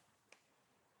if it...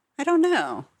 I don't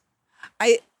know.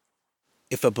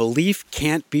 If a belief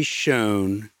can't be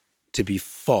shown to be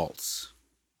false,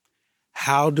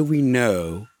 how do we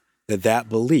know that that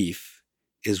belief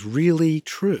is really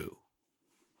true?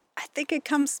 I think it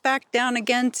comes back down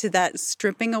again to that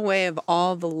stripping away of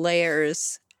all the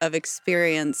layers of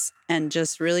experience and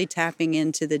just really tapping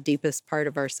into the deepest part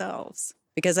of ourselves.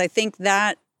 Because I think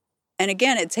that, and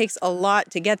again, it takes a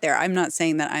lot to get there. I'm not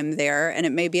saying that I'm there, and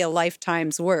it may be a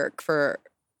lifetime's work for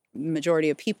majority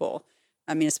of people.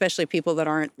 I mean, especially people that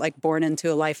aren't like born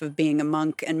into a life of being a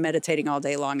monk and meditating all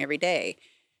day long every day.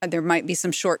 There might be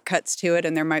some shortcuts to it,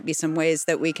 and there might be some ways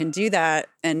that we can do that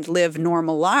and live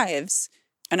normal lives.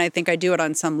 And I think I do it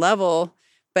on some level,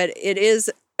 but it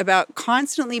is about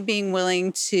constantly being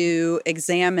willing to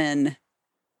examine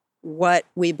what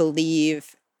we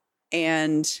believe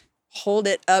and hold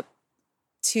it up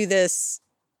to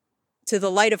the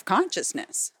light of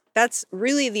consciousness. That's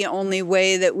really the only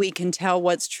way that we can tell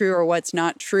what's true or what's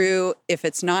not true if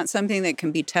it's not something that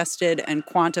can be tested and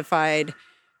quantified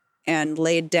and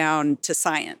laid down to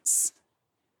science.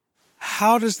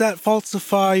 How does that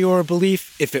falsify your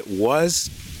belief if it was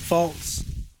false?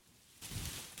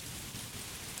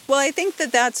 Well, I think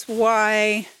that that's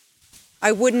why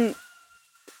I wouldn't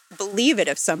believe it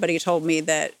if somebody told me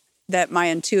that my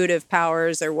intuitive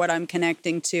powers or what I'm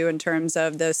connecting to in terms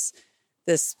of this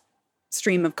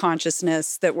stream of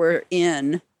consciousness that we're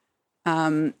in.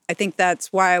 I think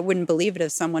that's why I wouldn't believe it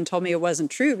if someone told me it wasn't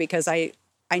true, because I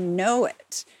know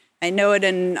it. I know it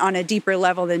on a deeper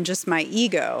level than just my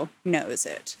ego knows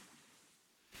it.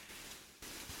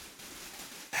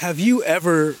 Have you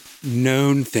ever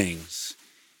known things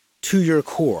to your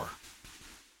core?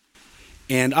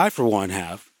 And I, for one,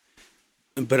 have.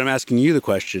 But I'm asking you the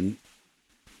question,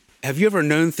 have you ever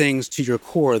known things to your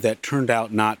core that turned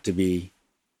out not to be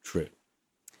true?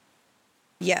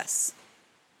 Yes.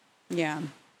 Yeah.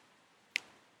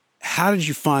 How did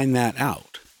you find that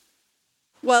out?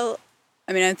 Well,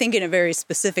 I mean, I'm thinking a very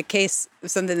specific case of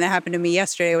something that happened to me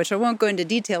yesterday, which I won't go into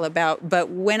detail about. But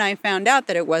when I found out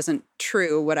that it wasn't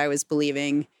true, what I was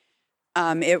believing,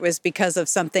 it was because of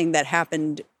something that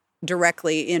happened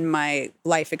directly in my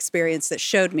life experience that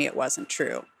showed me it wasn't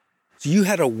true. So you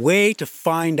had a way to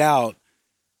find out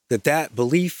that that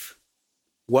belief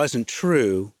wasn't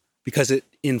true because it,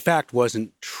 in fact,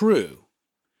 wasn't true.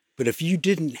 But if you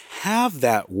didn't have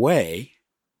that way,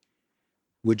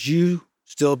 would you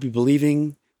still be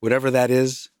believing whatever that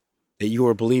is that you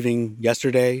were believing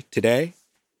yesterday, today?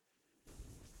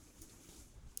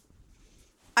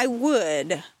 I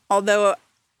would, although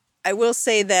I will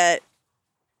say that,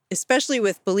 especially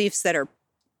with beliefs that are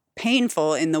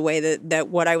painful in the way that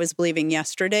what I was believing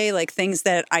yesterday, like things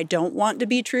that I don't want to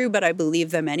be true, but I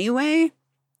believe them anyway.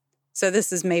 So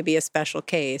this is maybe a special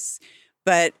case.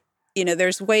 But, you know,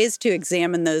 there's ways to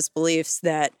examine those beliefs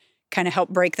that kind of help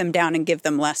break them down and give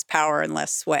them less power and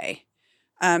less sway.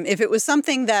 If it was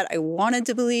something that I wanted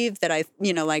to believe, that I,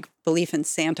 you know, like belief in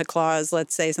Santa Claus,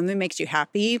 let's say, something makes you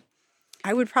happy,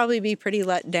 I would probably be pretty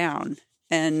let down,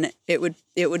 and it would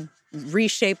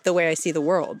reshape the way I see the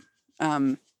world.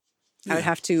 I would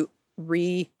have to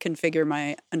reconfigure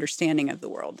my understanding of the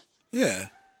world. Yeah.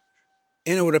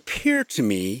 And it would appear to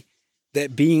me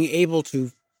that being able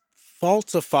to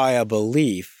falsify a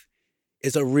belief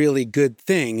is a really good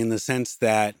thing, in the sense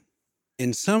that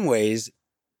in some ways,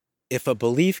 if a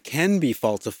belief can be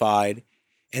falsified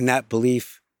and that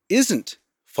belief isn't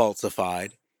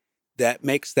falsified, that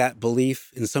makes that belief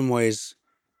in some ways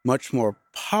much more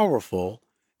powerful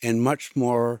and much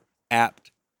more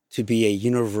apt to be a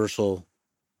universal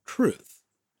truth.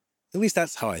 At least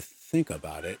that's how I think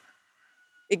about it.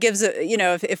 It gives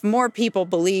if more people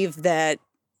believe that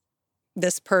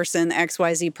this person,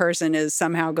 XYZ person, is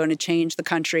somehow going to change the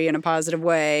country in a positive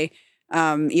way,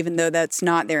 even though that's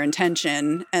not their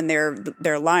intention, and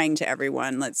they're lying to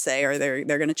everyone, let's say, or they're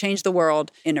going to change the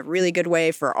world in a really good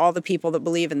way for all the people that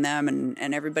believe in them,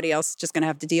 and everybody else is just going to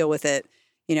have to deal with it.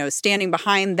 Standing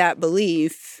behind that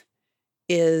belief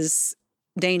is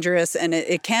dangerous, and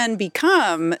it can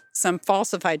become some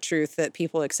falsified truth that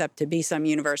people accept to be some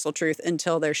universal truth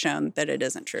until they're shown that it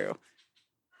isn't true.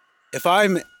 If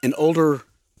I'm an older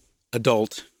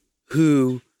adult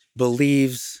who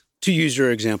believes, to use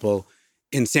your example,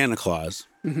 in Santa Claus,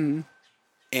 Mm-hmm.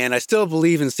 and I still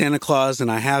believe in Santa Claus,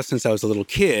 and I have since I was a little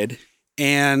kid,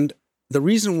 and the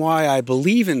reason why I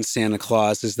believe in Santa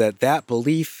Claus is that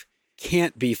belief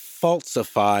can't be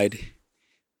falsified.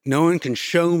 No one can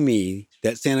show me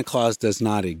that Santa Claus does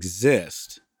not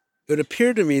exist. It would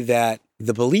appear to me that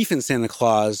the belief in Santa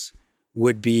Claus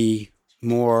would be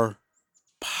more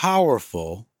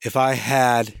powerful if I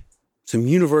had some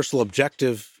universal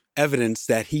objective evidence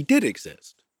that he did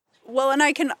exist. Well,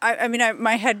 and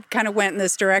my head kind of went in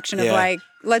this direction of like,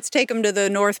 let's take him to the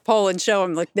North Pole and show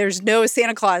him, like, there's no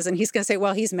Santa Claus. And he's going to say,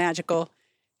 well, he's magical.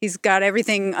 He's got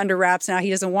everything under wraps now. He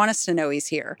doesn't want us to know he's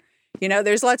here.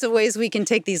 There's lots of ways we can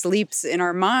take these leaps in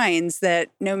our minds that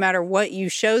no matter what you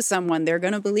show someone, they're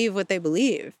going to believe what they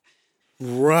believe.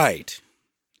 Right.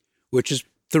 Which is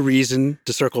the reason,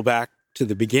 to circle back to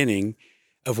the beginning,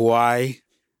 of why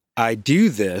I do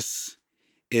this,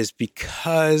 is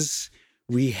because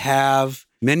we have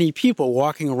many people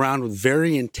walking around with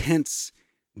very intense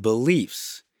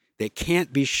beliefs that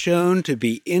can't be shown to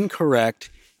be incorrect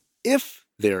if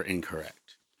they're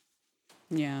incorrect.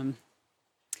 Yeah.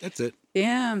 That's it.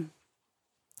 Yeah.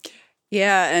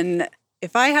 Yeah. And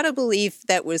if I had a belief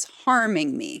that was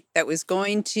harming me, that was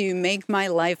going to make my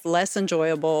life less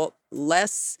enjoyable,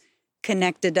 less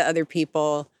connected to other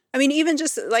people, even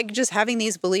just having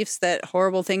these beliefs that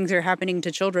horrible things are happening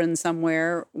to children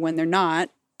somewhere when they're not,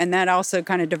 and that also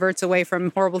kind of diverts away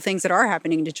from horrible things that are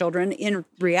happening to children in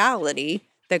reality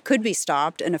that could be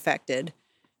stopped and affected.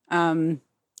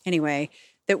 Anyway,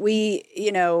 that we,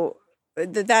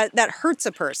 that hurts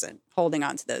a person holding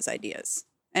on to those ideas.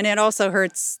 And it also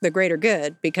hurts the greater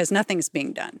good because nothing's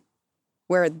being done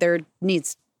where there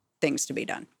needs things to be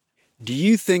done. Do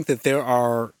you think that there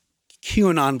are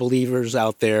QAnon believers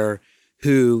out there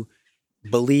who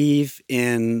believe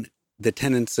in the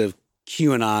tenets of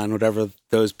QAnon, whatever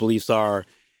those beliefs are,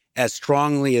 as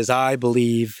strongly as I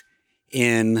believe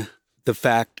in the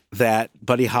fact that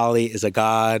Buddy Holly is a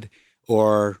god,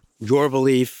 or your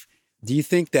belief? Do you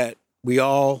think that we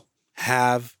all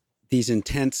have these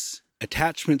intense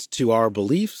attachments to our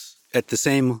beliefs at the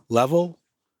same level?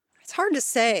 It's hard to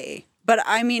say, but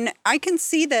I can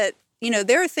see that,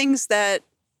 there are things that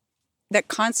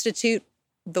constitute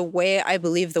the way I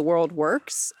believe the world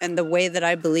works and the way that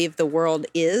I believe the world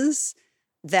is,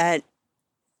 that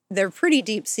they're pretty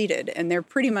deep-seated and they're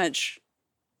pretty much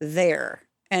there.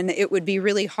 And it would be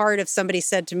really hard if somebody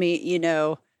said to me,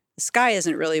 the sky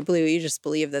isn't really blue, you just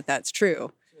believe that that's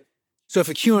true. So if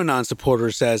a QAnon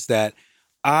supporter says that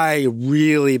I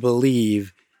really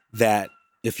believe that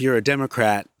if you're a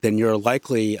Democrat, then you're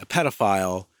likely a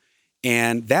pedophile,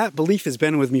 and that belief has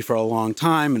been with me for a long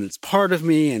time, and it's part of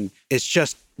me, and it's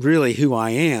just really who I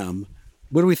am,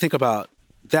 what do we think about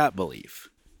that belief?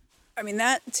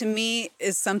 That to me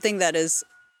is something that is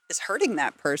hurting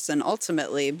that person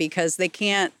ultimately, because they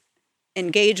can't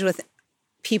engage with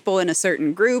people in a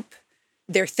certain group.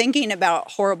 They're thinking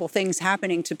about horrible things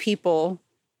happening to people,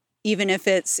 even if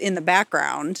it's in the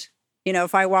background.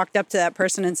 If I walked up to that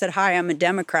person and said, hi, I'm a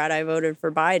Democrat, I voted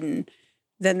for Biden,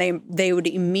 then they would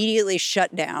immediately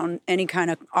shut down any kind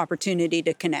of opportunity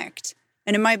to connect.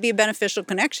 And it might be a beneficial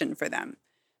connection for them.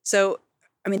 So,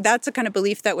 that's a kind of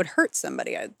belief that would hurt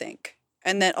somebody, I'd think.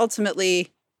 And that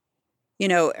ultimately,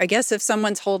 I guess if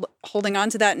someone's holding on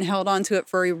to that and held on to it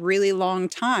for a really long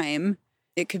time,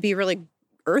 it could be really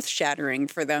earth-shattering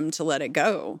for them to let it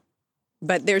go.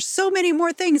 But there's so many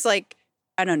more things, like,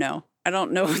 I don't know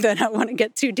that I want to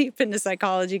get too deep into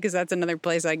psychology, because that's another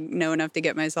place I know enough to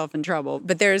get myself in trouble.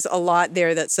 But there's a lot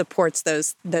there that supports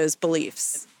those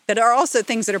beliefs that are also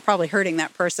things that are probably hurting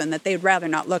that person that they'd rather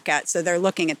not look at. So they're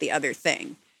looking at the other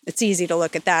thing. It's easy to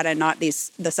look at that and not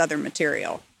this other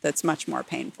material that's much more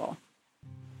painful.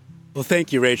 Well,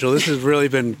 thank you, Rachel. This has really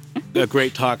been a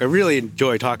great talk. I really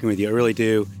enjoy talking with you. I really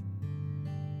do.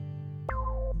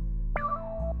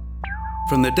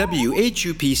 From the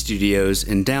WHUP studios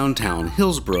in downtown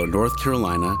Hillsborough, North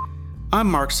Carolina, I'm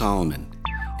Mark Solomon,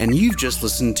 and you've just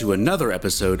listened to another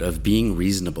episode of Being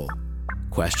Reasonable.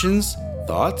 Questions?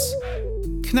 Thoughts?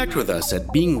 Connect with us at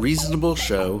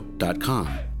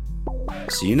beingreasonableshow.com.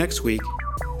 See you next week.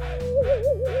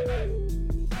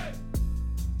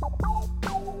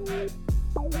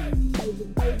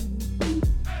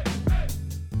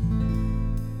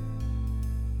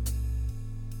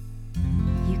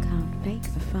 You can't fake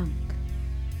the funk.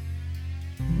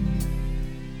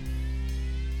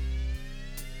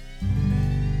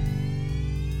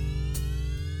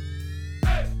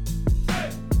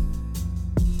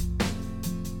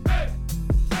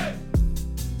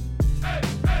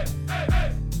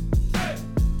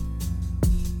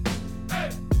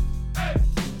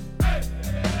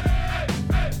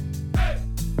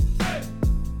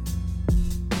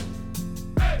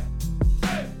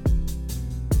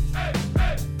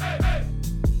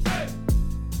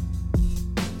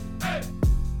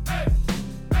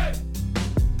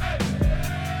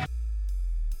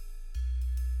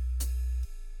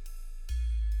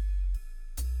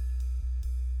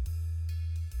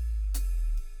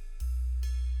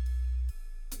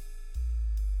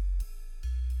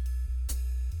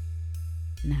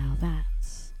 Now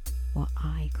that's what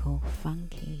I call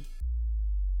funky.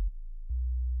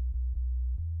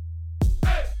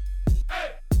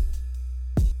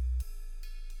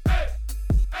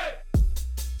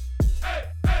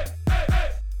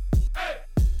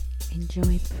 Enjoy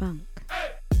the funk.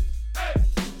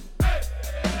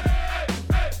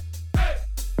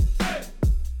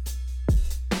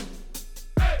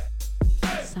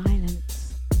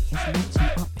 Silence is not an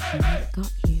option. I've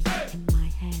got you in my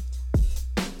head.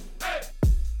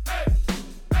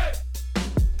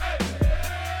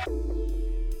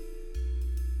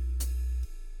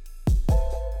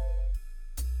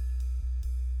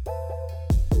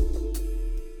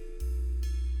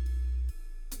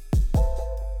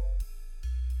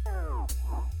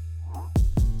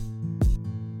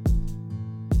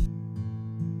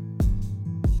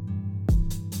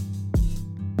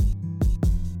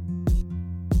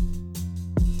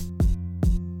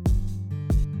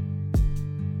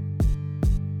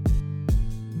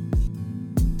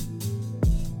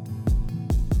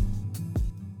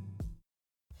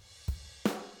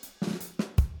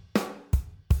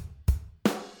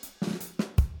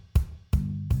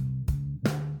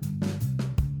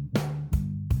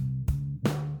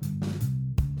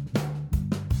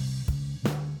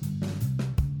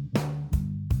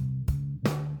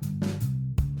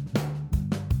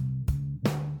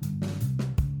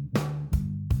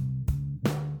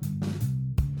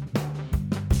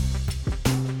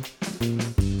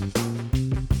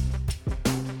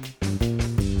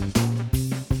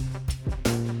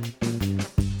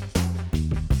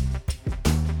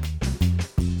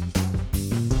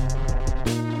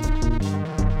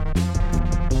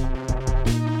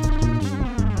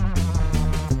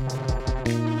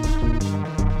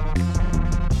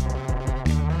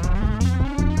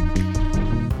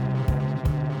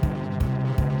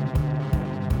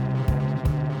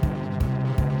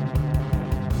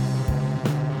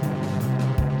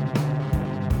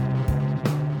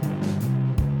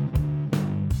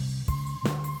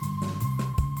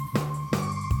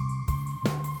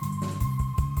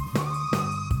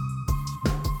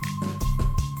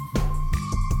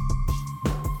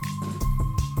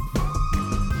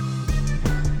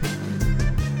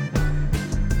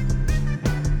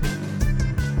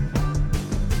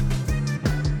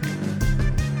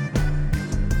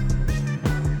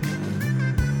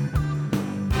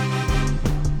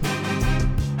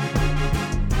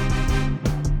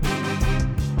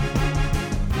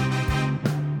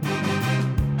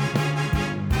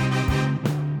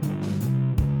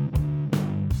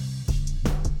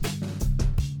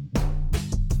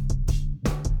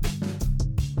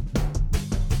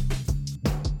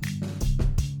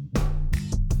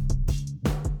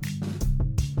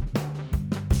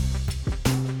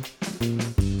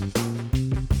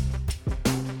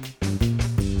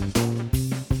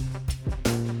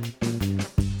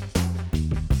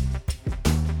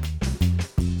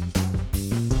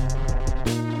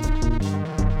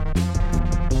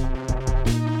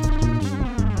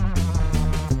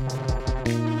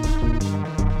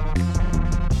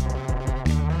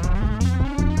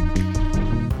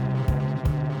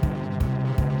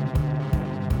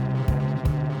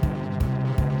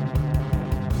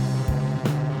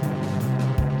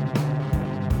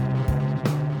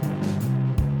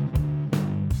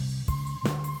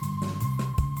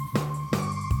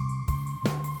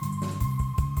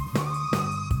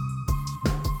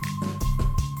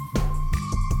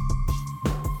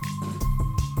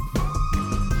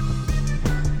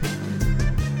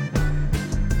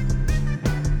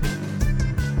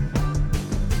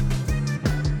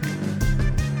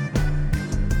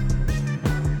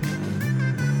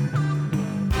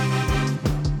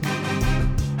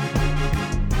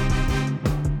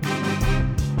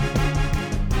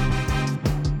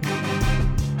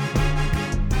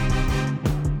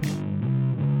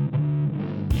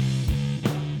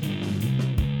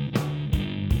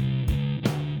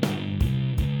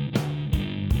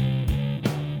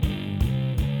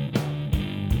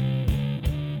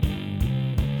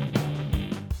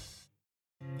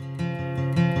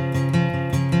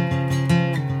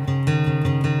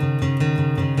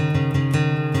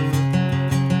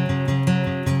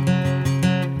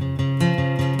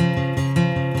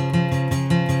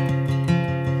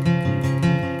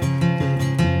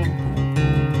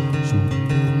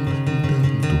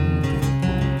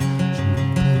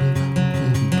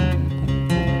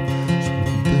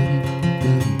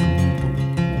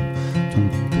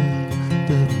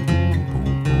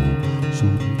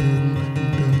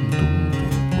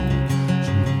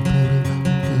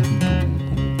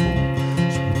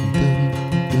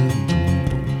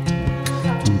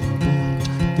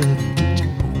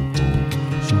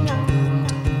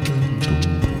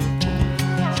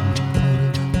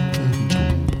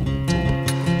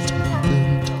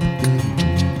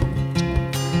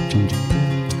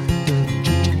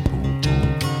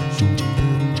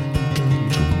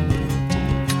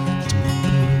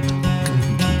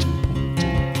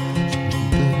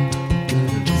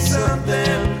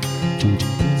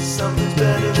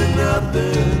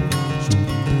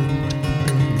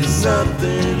 'Cause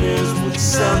nothing is what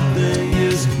something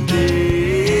used to be.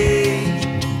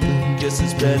 Guess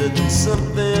it's better than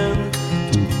something.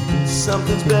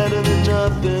 Something's better than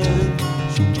nothing.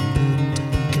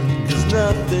 'Cause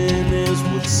nothing is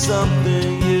what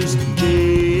something used to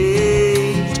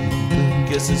be.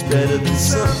 Guess it's better than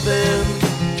something.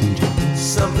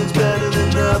 Something's better than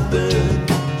nothing.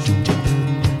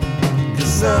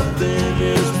 'Cause nothing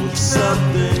is what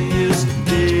something used to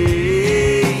be.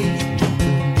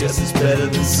 Guess it's better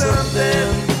than something.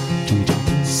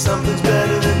 Something's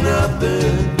better than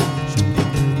nothing.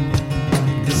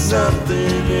 'Cause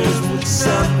nothing is what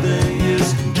something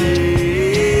used to be.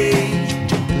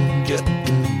 Guess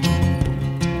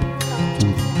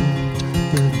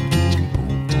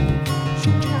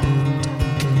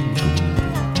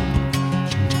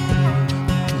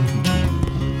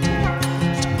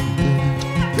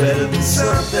better than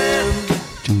something.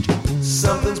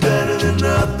 Something's better than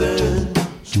nothing.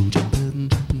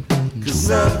 'Cause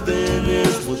nothing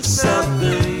is what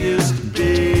something used to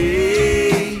be.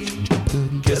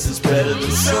 Guess it's better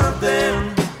than something.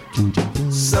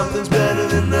 Something's better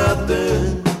than nothing.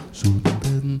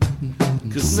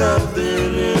 'Cause nothing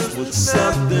is what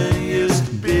something used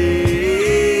to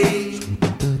be.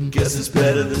 Guess it's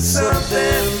better than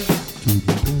something.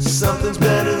 Something's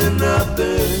better than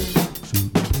nothing.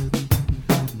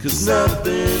 'Cause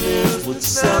nothing is what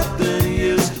something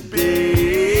used to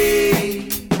be.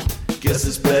 Guess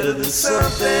it's better than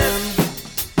something.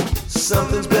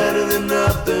 Something's better than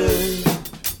nothing.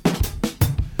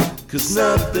 'Cause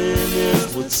nothing is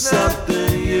what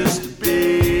something used to be.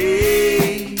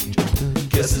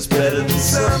 Guess it's better than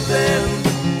something.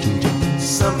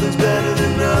 Something's better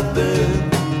than nothing.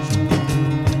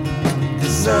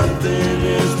 'Cause nothing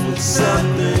is what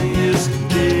something used to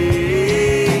be.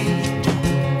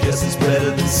 Guess it's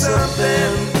better than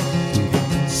something.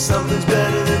 Something's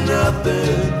better than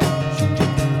nothing.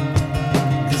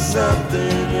 'Cause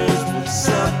nothing is what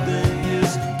something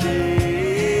used to be.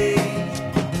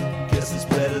 Guess it's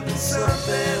better than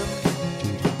something.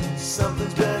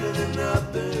 Something's better than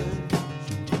nothing.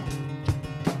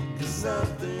 'Cause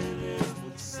nothing is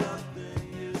what something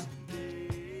used to be.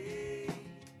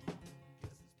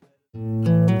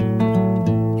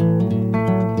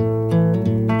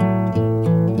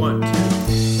 One, two.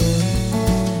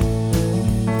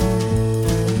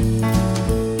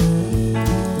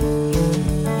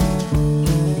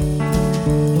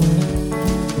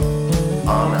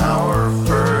 On our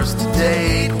first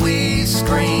date, we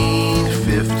screened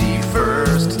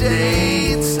 51st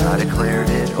dates. I declared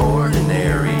it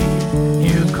ordinary.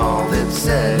 You called it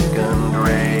second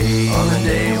rate. On the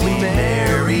day we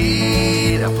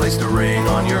married, I placed a ring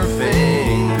on your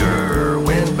finger.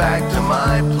 Went back to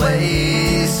my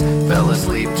place, fell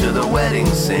asleep to the wedding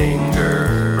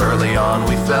singer. Early on,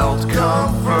 we felt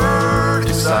comfort,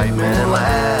 excitement, and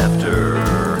laughter.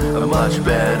 A much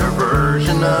better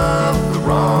version of the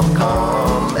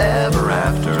rom-com Ever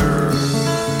After.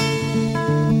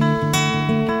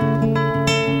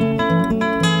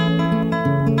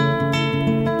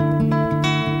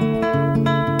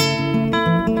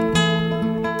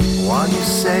 While you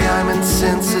say I'm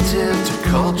insensitive to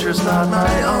cultures not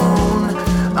my own,